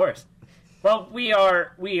 Of course. Well, we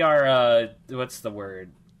are what's the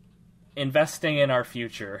word? Investing in our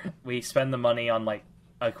future. We spend the money on like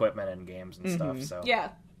equipment and games and stuff. So yeah.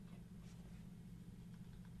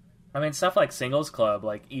 I mean, stuff like Singles Club,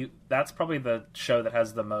 like that's probably the show that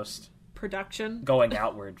has the most production going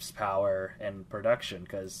outwards power and production,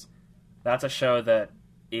 because that's a show that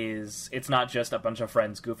it's not just a bunch of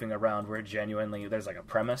friends goofing around. Where genuinely there's like a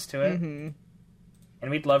premise to it. Mm-hmm. And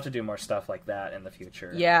we'd love to do more stuff like that in the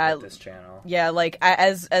future. Yeah, with this channel. Yeah, like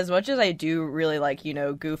as much as I do really like,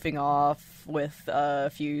 goofing off with a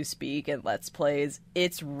few speak and Let's Plays,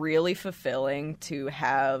 it's really fulfilling to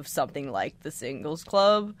have something like the Singles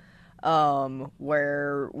Club,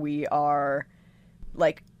 where we are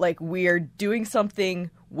like we are doing something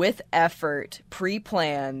with effort,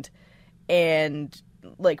 pre-planned, and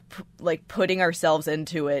like putting ourselves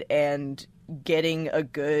into it and getting a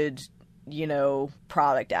good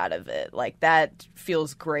product out of it. Like, that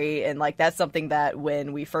feels great. And like, that's something that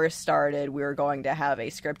when we first started, we were going to have a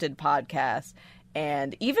scripted podcast,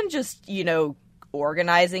 and even just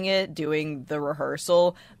organizing it, doing the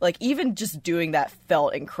rehearsal, like even just doing that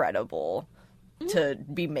felt incredible to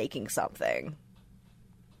be making something.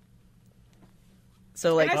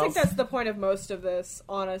 So like, and I think that's the point of most of this,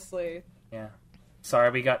 honestly. Yeah. Sorry,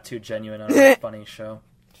 we got too genuine on a funny show.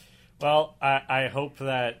 Well, I hope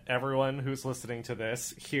that everyone who's listening to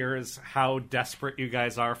this hears how desperate you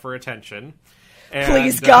guys are for attention. And,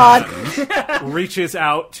 please, God. Reaches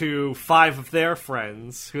out to 5 of their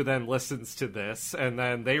friends, who then listens to this, and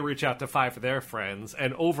then they reach out to 5 of their friends,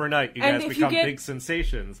 and overnight you guys become big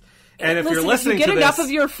sensations. And if you're listening to this... if you get enough of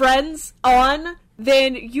your friends on,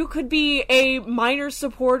 then you could be a minor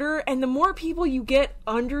supporter, and the more people you get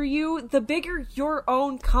under you, the bigger your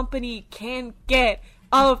own company can get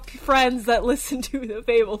of friends that listen to the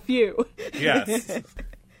Fable Few. Yes.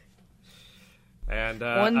 And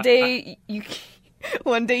one day you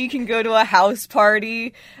can go to a house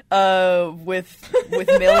party with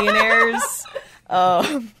millionaires.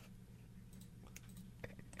 Go,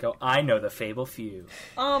 I know the Fable Few.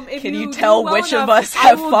 If can you tell which enough, of us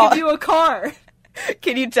have I will give you a car.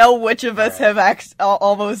 Can you tell which of us have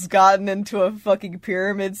almost gotten into a fucking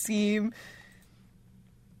pyramid scheme?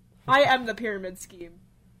 I am the pyramid scheme.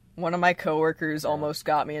 One of my coworkers almost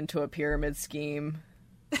got me into a pyramid scheme.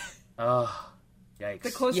 Oh, yikes.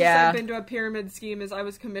 The closest I've been to a pyramid scheme is I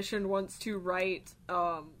was commissioned once to write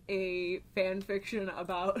a fan fiction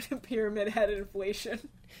about pyramid head inflation.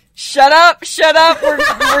 Shut up!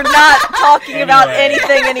 We're not talking about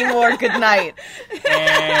anything anymore. Good night.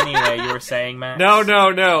 Anyway, you were saying, Max?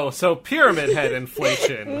 No. So pyramid head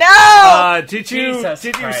inflation. No! Did you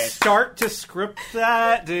start to script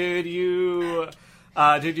that? Did you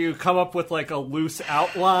come up with like a loose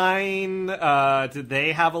outline? Did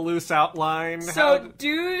they have a loose outline? So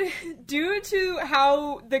due to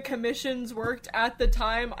how the commissions worked at the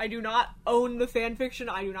time, I do not own the fanfiction.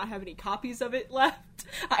 I do not have any copies of it left.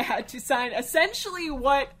 I had to sign essentially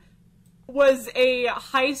what was a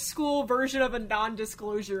high school version of a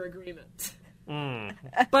non-disclosure agreement.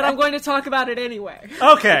 But I'm going to talk about it anyway.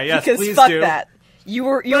 Okay, yes, because please fuck do. that. You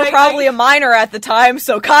were probably a minor at the time,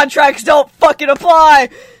 so contracts don't fucking apply.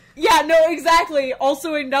 Yeah, no, exactly.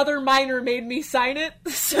 Also, another minor made me sign it,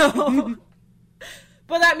 so...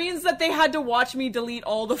 But that means that they had to watch me delete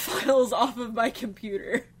all the files off of my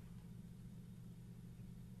computer.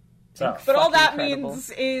 So, but all that incredible. means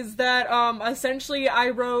is that, essentially I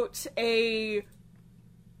wrote a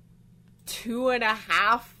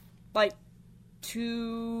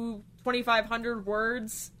 2,500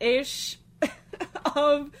 words-ish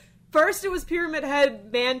of... First it was Pyramid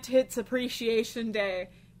Head Man Tits Appreciation Day,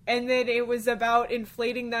 and then it was about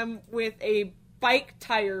inflating them with a bike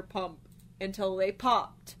tire pump until they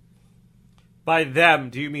popped. By them,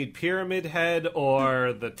 do you mean Pyramid Head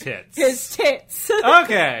or the tits? His tits.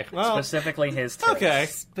 Okay, well... Specifically his tits. Okay.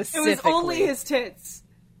 It was only his tits.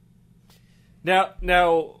 Now,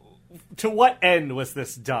 to what end was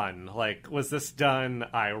this done? Like, was this done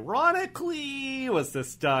ironically? Was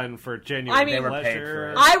this done for genuine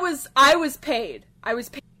pleasure? I was paid. I was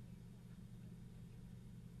paid.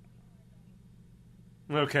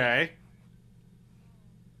 Okay.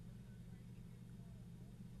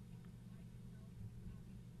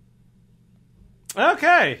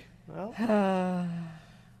 Okay. Well.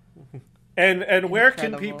 And where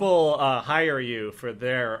can people hire you for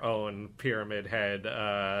their own Pyramid Head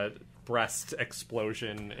breast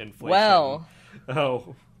explosion inflation? Well.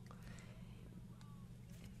 Oh.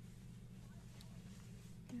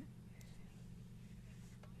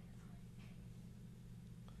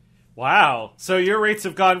 Wow. So your rates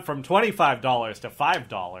have gone from $25 to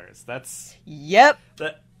 $5. That's... Yep.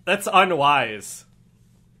 That's unwise.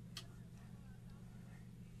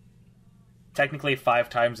 Technically 5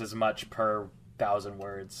 times as much per 1,000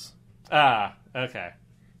 words. Ah, okay.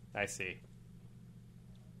 I see.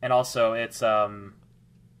 And also, it's, that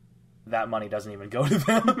money doesn't even go to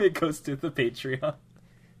them. It goes to the Patreon.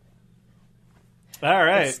 All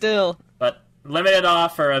right. But still. But limited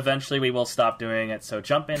offer. Eventually we will stop doing it, so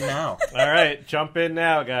jump in now. All right, jump in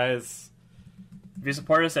now, guys. If you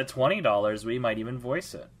support us at $20, we might even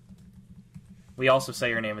voice it. We also say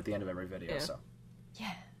your name at the end of every video, so...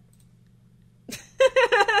 Yeah.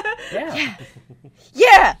 Yeah.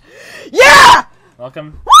 Yeah! Yeah!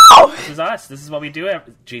 Welcome. Woo! This is us. This is what we do.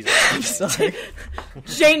 Jesus. I'm sorry.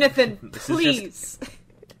 Jonathan, This please.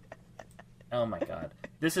 Oh my god.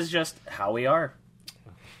 This is just how we are.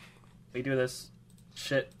 We do this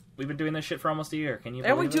shit. We've been doing this shit for almost a year. Can you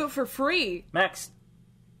believe And we do it for free. Max,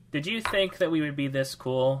 did you think that we would be this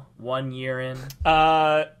cool 1 year in?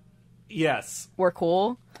 Yes. We're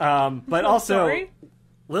cool. But also... Sorry?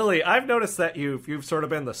 Lily, I've noticed that you've sort of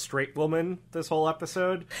been the straight woman this whole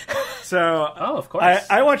episode. So, oh, of course,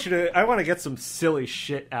 I want to get some silly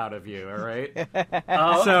shit out of you. All right.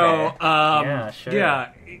 Oh, so, okay. Yeah, sure.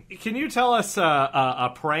 Yeah, can you tell us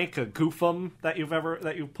a prank, a goofum that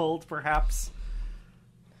you've pulled, perhaps?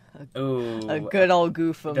 Ooh, a good old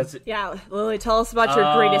goofum. Yeah, Lily, tell us about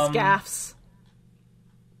your greatest gaffes.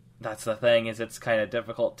 That's the thing, is it's kind of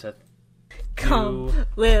difficult to. Come,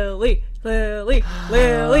 Lily.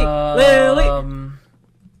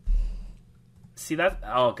 See that?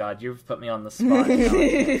 Oh god, you've put me on the spot.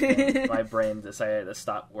 Now. My brain decided to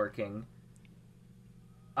stop working.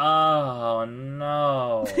 Oh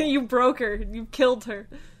no! You broke her. You killed her.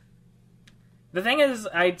 The thing is,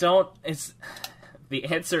 the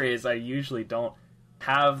answer is I usually don't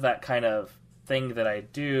have that kind of thing that I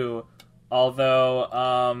do. Although,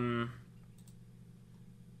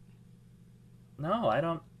 no, I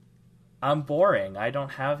don't. I'm boring. I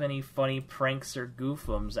don't have any funny pranks or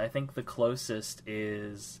goofums. I think the closest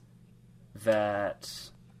is that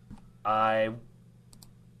I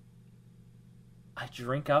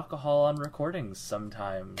drink alcohol on recordings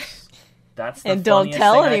sometimes. That's the and don't funniest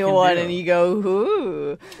tell thing anyone, I can do. and you go,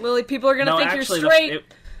 "Whoo, Lily." People are gonna think actually, you're straight.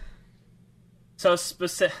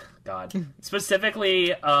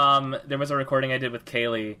 Specifically, there was a recording I did with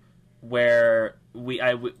Kaylee where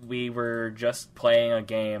we were just playing a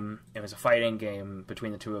game. It was a fighting game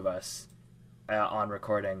between the two of us on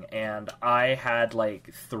recording, and I had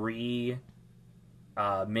like 3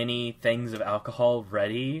 mini things of alcohol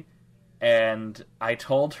ready, and I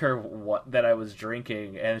told her that I was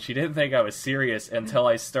drinking, and she didn't think I was serious until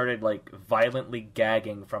I started like violently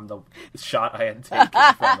gagging from the shot I had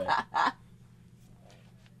taken from it.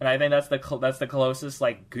 And I think that's the closest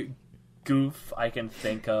like goof I can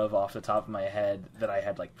think of off the top of my head that I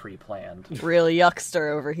had like pre-planned. Real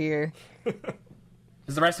yuckster over here. Because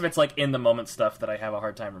the rest of it's like in the moment stuff that I have a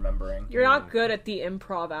hard time remembering. You're not good at the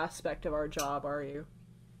improv aspect of our job, are you?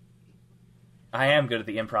 I am good at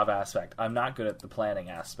the improv aspect. I'm not good at the planning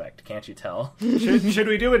aspect. Can't you tell? Should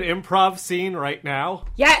we do an improv scene right now?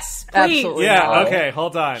 Yes, please. Absolutely. Yeah, okay,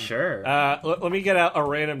 hold on. Sure. Let me get out a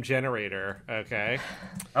random generator, okay?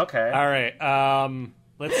 Okay. All right,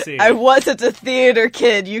 let's see. I wasn't a theater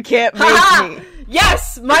kid. You can't make me.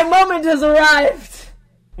 Yes, my moment has arrived.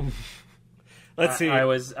 Let's see. I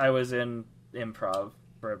was in improv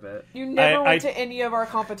for a bit. You never went to any of our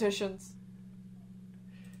competitions.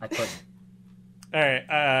 I couldn't. All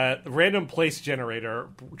right, random place generator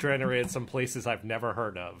generated some places I've never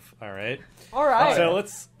heard of. All right. All right. So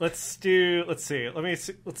let's see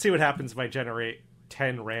what happens if I generate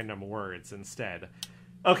 10 random words instead.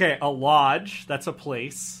 Okay, a lodge. That's a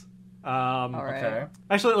place. All right. Okay.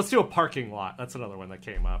 Actually, let's do a parking lot. That's another one that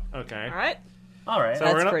came up. Okay. All right.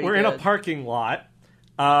 So we're in a parking lot.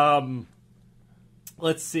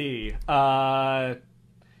 Let's see.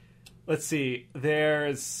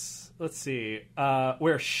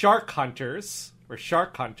 We're shark hunters. We're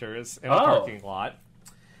shark hunters in a parking lot.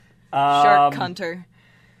 Shark hunter.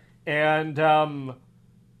 And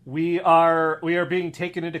we are being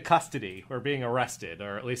taken into custody. We're being arrested,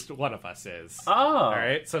 or at least one of us is. Oh. All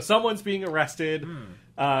right. So someone's being arrested.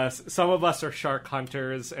 Some of us are shark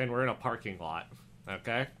hunters, and we're in a parking lot.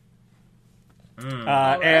 Okay.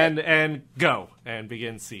 And go and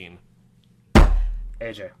begin scene.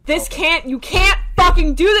 AJ. You can't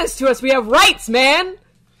fucking do this to us. We have rights, man.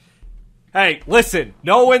 Hey, listen.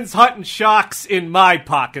 No one's hunting sharks in my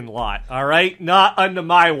parking lot. All right, not under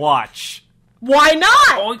my watch. Why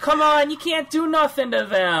not? Oh, come on! You can't do nothing to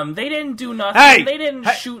them. They didn't do nothing. Hey, they didn't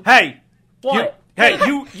shoot. Hey, what?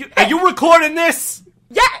 You are you recording this?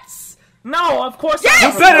 Yes. No, of course.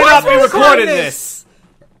 Yes. You better not be recording this.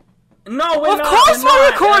 No, we're of not. course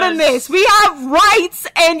we're recording this. We have rights,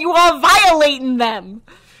 and you are violating them.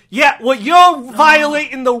 Yeah, well, you're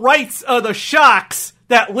violating the rights of the sharks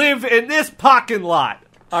that live in this parking lot.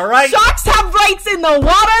 All right? Sharks have rights in the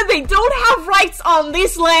water. They don't have rights on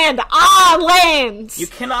this land. Our land. You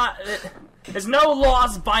cannot. There's no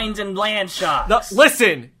laws binding land sharks. No,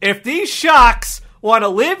 listen, if these sharks want to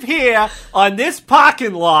live here on this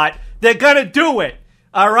parking lot, they're gonna do it.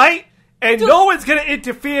 All right? And no one's gonna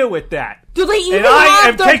interfere with that. Do they even and I have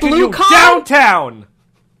am the taking blue you card? downtown.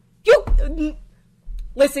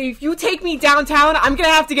 Listen, if you take me downtown, I'm gonna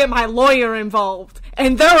have to get my lawyer involved.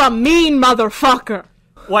 And they're a mean motherfucker.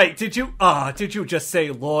 Wait, did you just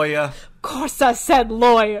say lawyer? Of course I said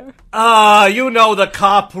lawyer. You know the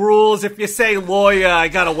cop rules. If you say lawyer, I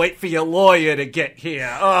gotta wait for your lawyer to get here.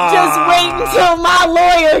 Just wait until my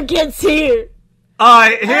lawyer gets here.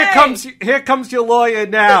 Here comes your lawyer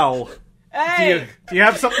now. Hey! Do you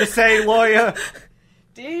have something to say, lawyer?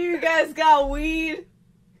 Do you guys got weed?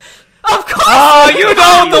 Of course! You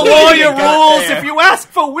know the lawyer rules. If you ask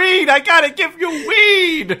for weed, I gotta give you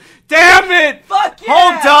weed. Damn it! Fuck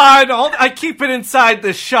yeah! Hold on. I keep it inside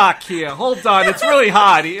the shock here. Hold on. It's really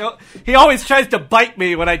hot. He always tries to bite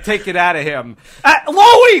me when I take it out of him.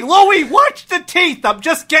 Louie, watch the teeth. I'm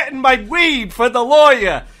just getting my weed for the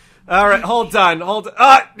lawyer. All right, hold on.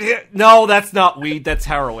 No, that's not weed. That's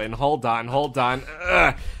heroin. Hold on.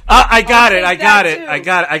 I got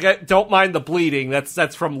it. Don't mind the bleeding.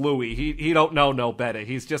 That's from Louie. He don't know no better.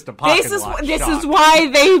 He's just a parking lot This shark. is why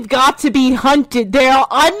they've got to be hunted. They're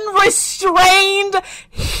unrestrained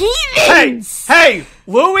heathens. Hey,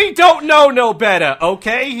 Louie don't know no better.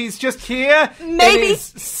 Okay, he's just here. Maybe in his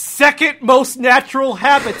second most natural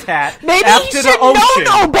habitat. Maybe after he the should ocean.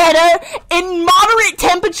 know no better. In moderate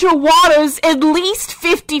temperature waters, at least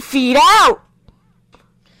 50 feet out.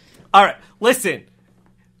 All right, listen.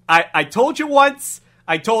 I told you once.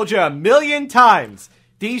 I told you a million times.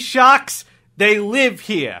 These sharks, they live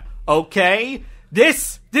here. Okay,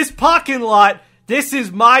 this parking lot. This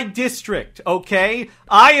is my district, okay?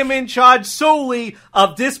 I am in charge solely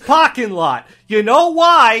of this parking lot. You know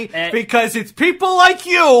why? Because it's people like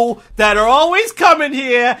you that are always coming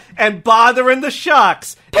here and bothering the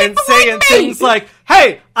sharks and saying things like,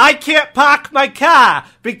 hey, I can't park my car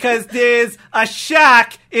because there's a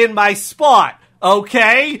shark in my spot,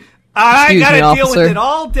 okay? I gotta deal with it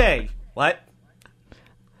all day. What?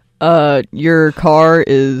 Your car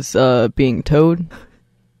is, being towed?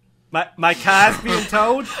 My car's being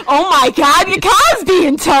towed? Oh my god, your car's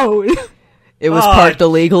being towed! It was parked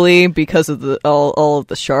illegally because of all of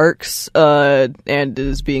the sharks, and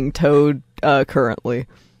is being towed, currently.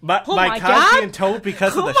 My car's being towed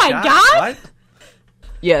because of the sharks? Oh my god! What?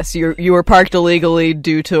 Yes, you were parked illegally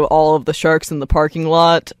due to all of the sharks in the parking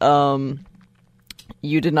lot.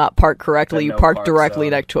 You did not park correctly. You parked directly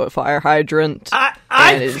next to a fire hydrant,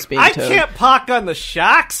 and it is being towed. I can't park on the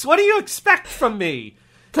sharks. What do you expect from me?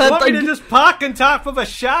 You want me to just park on top of a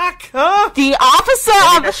shark, huh? The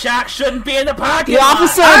officer of the shark shouldn't be in the parking lot. The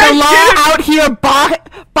officer of the law out here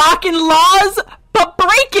barking laws, but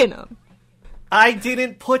breaking them. I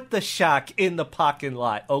didn't put the shark in the parking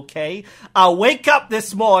lot, okay? I wake up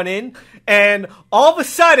this morning, and all of a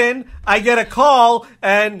sudden, I get a call,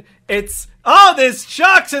 and it's, there's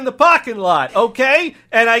sharks in the parking lot, okay?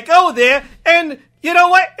 And I go there, and you know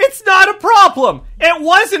what? It's not a problem. It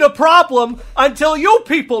wasn't a problem until you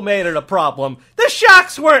people made it a problem. The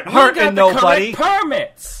sharks weren't hurting nobody.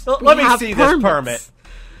 Permits. Let me see this permit.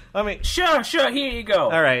 Sure, here you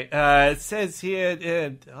go. All right, it says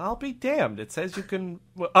here, I'll be damned. It says you can,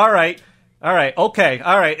 all right, okay,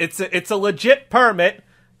 all right, it's a legit permit.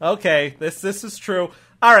 Okay, this is true.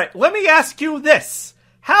 All right, let me ask you this.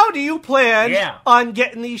 How do you plan on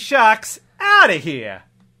getting these sharks out of here?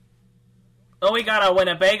 Oh, we got a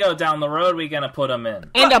Winnebago down the road we gonna put them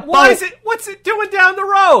in. And a boat. What's it doing down the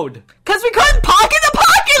road? Because we couldn't park in the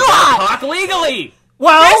parking lot! Park legally!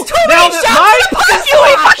 Well, there's too many sharks in the parking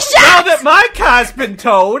lot! Now that my car's been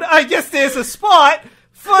towed, I guess there's a spot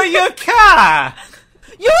for your car.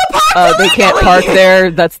 You parked They can't park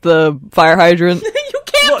there. That's the fire hydrant. You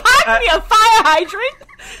can't park me a fire hydrant!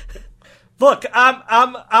 Look,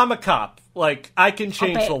 I'm a cop. Like, I can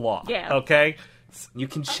change the law. Yeah. Okay? You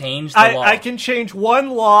can change the law. I can change one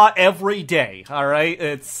law every day, all right?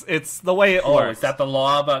 It's the way it works. Is that the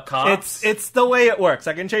law about cops? It's the way it works.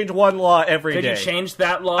 I can change one law every day. Could you change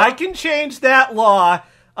that law? I can change that law,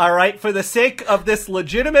 all right, for the sake of this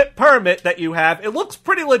legitimate permit that you have. It looks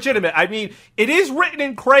pretty legitimate. I mean, it is written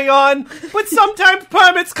in crayon, but sometimes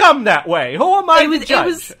permits come that way. Who am I to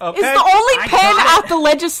judge? It's the only pen out the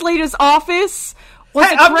legislator's office.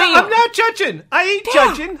 Hey, I'm not judging. I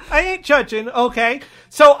ain't judging, okay?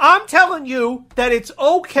 So I'm telling you that it's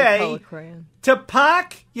okay to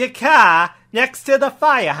park your car next to the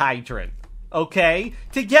fire hydrant, okay?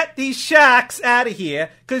 To get these sharks out of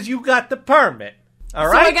here, because you got the permit, all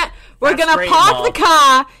right? So we're going to park the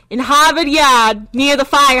car in Harvard Yard near the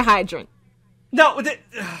fire hydrant. No,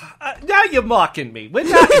 now you're mocking me. We're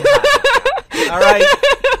not in Harvard, all right?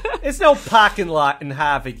 There's no parking lot in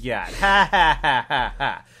Harvard yet. Ha, ha, ha, ha,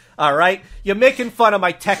 ha. All right? You're making fun of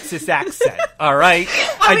my Texas accent, all right?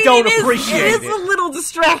 I don't appreciate it. It is a little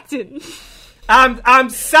distracting.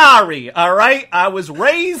 I'm sorry, all right? I was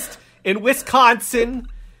raised in Wisconsin,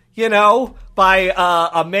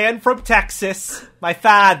 by a man from Texas, my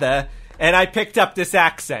father, and I picked up this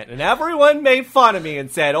accent, and everyone made fun of me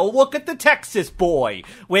and said, "Oh, look at the Texas boy.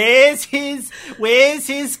 Where's his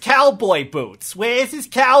cowboy boots? Where's his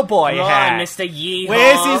cowboy hat? Mr. Yeehaw.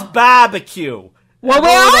 Where's his barbecue?" Well,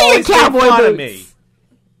 where are your cowboy boots?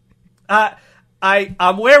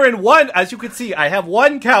 I'm wearing one, as you can see, I have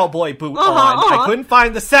one cowboy boot on. I couldn't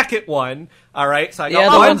find the second one. All right, so I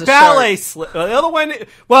got one ballet slipper. The other one,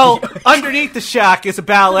 underneath the shack is a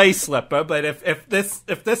ballet slipper. But if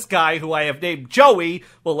this guy, who I have named Joey,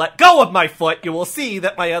 will let go of my foot, you will see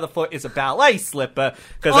that my other foot is a ballet slipper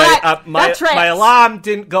because my alarm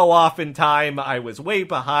didn't go off in time. I was way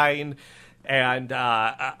behind, and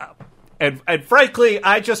frankly,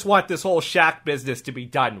 I just want this whole shack business to be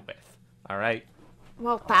done with. All right.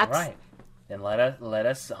 Well, that's all right. Then let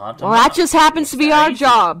us hunt them. Well, that just happens to be our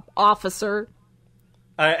job, officer.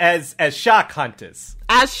 As shark hunters.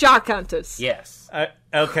 As shark hunters. Yes.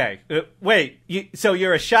 Okay. Wait. So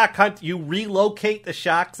you're a shark hunter? You relocate the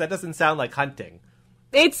sharks? That doesn't sound like hunting.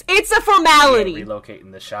 It's a formality.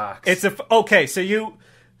 Relocating the sharks. Okay.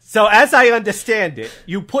 So as I understand it,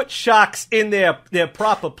 you put sharks in their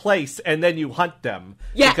proper place and then you hunt them.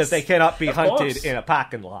 Yes. Because they cannot be hunted in a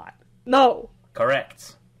parking lot. No.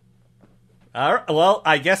 Correct. All right, well,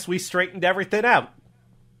 I guess we straightened everything out.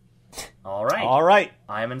 All right.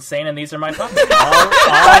 I am insane, and these are my puppets. all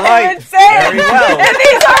right. Insane. Very well. And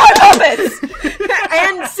these are my puppets.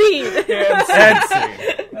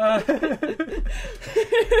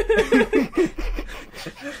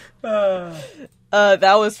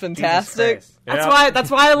 That was fantastic.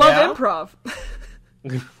 That's why I love improv.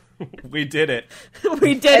 We did it.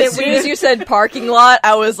 We did it. As soon as you said parking lot,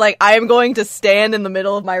 I was like, I am going to stand in the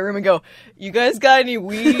middle of my room and go, "You guys got any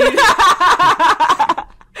weed?"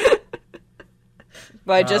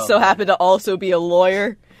 But I just so happen to also be a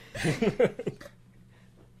lawyer.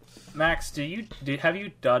 Max, have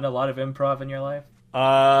you done a lot of improv in your life?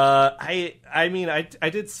 I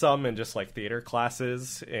did some in just like theater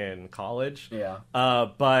classes in college. Yeah.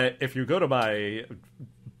 But if you go to my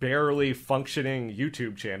barely functioning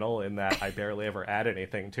YouTube channel, in that I barely ever add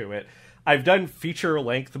anything to it, I've done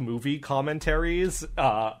feature-length movie commentaries,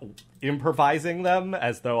 improvising them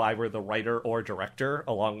as though I were the writer or director,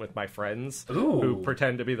 along with my friends who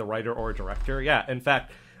pretend to be the writer or director. Yeah, in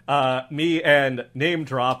fact, me and name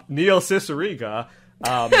drop Neil Ciceriga,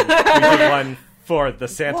 we did one for the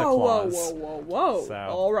Santa Claus. Whoa. So.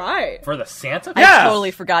 All right. For the Santa Claus? I totally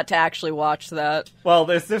forgot to actually watch that. Well,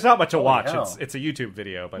 there's not much to watch. It's a YouTube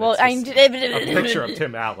video, but it's a picture of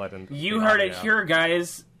Tim Allen. And you heard it here,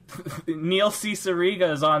 guys. Neil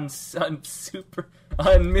Ciceriga is on Mr.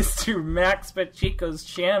 Max Pacheco's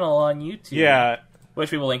channel on YouTube. Yeah.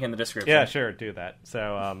 Which we will link in the description. Yeah, sure, do that.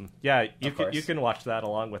 So, you can watch that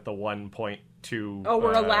along with the 1.2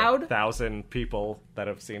 we're allowed? thousand people that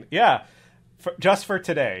have seen it. Yeah. Just for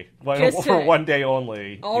today. For one day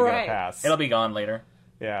only. All right. Pass. It'll be gone later.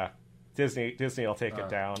 Yeah. Disney will take it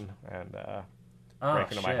down and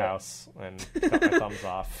break into my house and cut my thumbs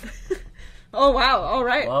off. Oh, wow. All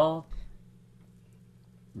right. Well.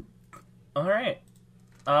 All right.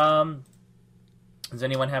 Does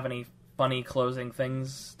anyone have any funny closing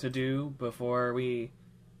things to do before we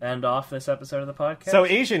end off this episode of the podcast? So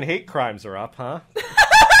Asian hate crimes are up, huh?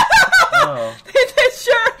 Oh.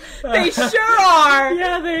 They sure are.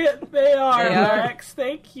 Yeah, they are, Max.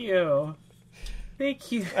 Thank you.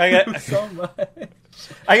 Thank you so much.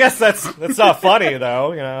 I guess that's not funny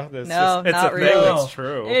though, you know. It's not a really. thing that's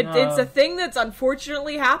true. It's a thing that's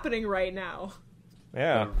unfortunately happening right now.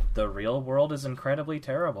 Yeah. The real world is incredibly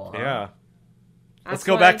terrible. Huh? Yeah. Let's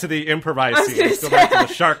go back to the improvised scene. Let's go back to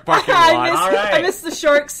the shark barking lot. I missed the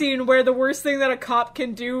shark scene where the worst thing that a cop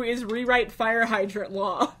can do is rewrite fire hydrant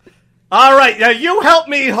law. All right, now you help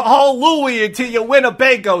me haul Louie into your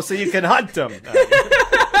Winnebago so you can hunt him. What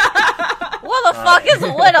the fuck is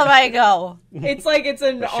a Winnebago? It's like it's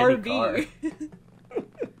an RV.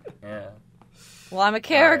 Yeah. Well, I'm a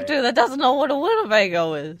character that doesn't know what a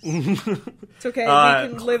Winnebago is. It's okay. We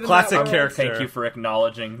can live in classic that world. character. Thank you for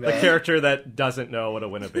acknowledging that. The character that doesn't know what a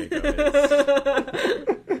Winnebago is.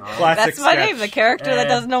 Classic That's my sketch. name, the character that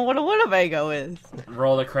doesn't know what a Winnebago is.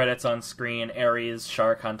 Roll the credits on screen. Aries,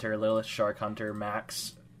 Shark Hunter, Lilith, Shark Hunter,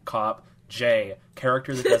 Max, Cop, Jay,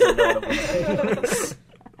 character that doesn't know what a Winnebago is.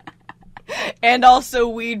 And also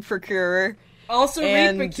weed procurer. Also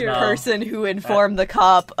and weed procurer. Person who informed the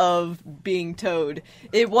cop of being towed.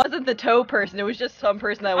 It wasn't the tow person, it was just some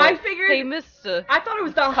person that went, hey, Mr. I thought it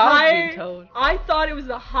was the I thought it was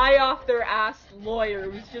the high off their ass lawyer who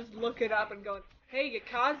was just looking up and going, hey, your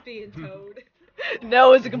car's being towed.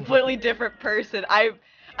 No, it was a completely different person. I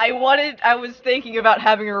was thinking about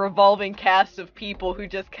having a revolving cast of people who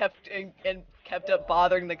just kept up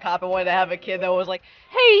bothering the cop and wanted to have a kid that was like,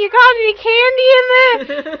 hey, you got any candy in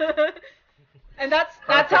there? And that's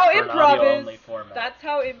how improv is. That's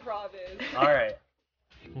how improv is. Alright.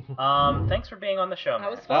 Thanks for being on the show, man.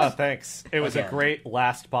 That was fun. Oh, thanks. It was a great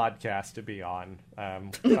last podcast to be on.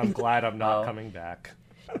 I'm glad I'm not coming back.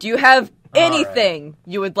 Do you have anything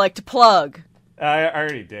you would like to plug? I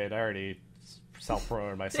already did. I already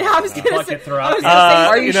self-promoted myself. Yeah, I was gonna say.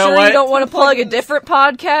 Are you sure you don't want to plug a different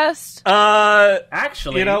podcast?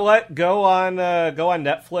 Actually, you know what? Go on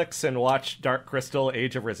Netflix and watch Dark Crystal: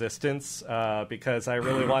 Age of Resistance because I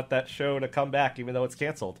really want that show to come back, even though it's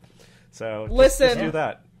canceled. So just do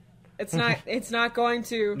that. It's not going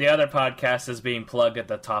to. The other podcast is being plugged at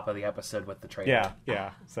the top of the episode with the trailer.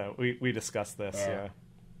 Yeah. So we discussed this.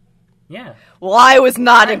 Yeah. Well, I was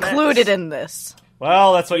not included in this.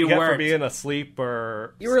 Well, that's what you get weren't. for being asleep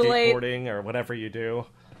or you were skateboarding or whatever you do.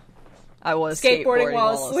 I was skateboarding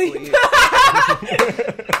while asleep.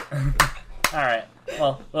 All right.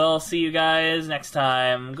 Well, we'll see you guys next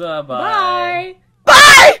time. Goodbye. Bye.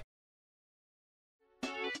 Bye!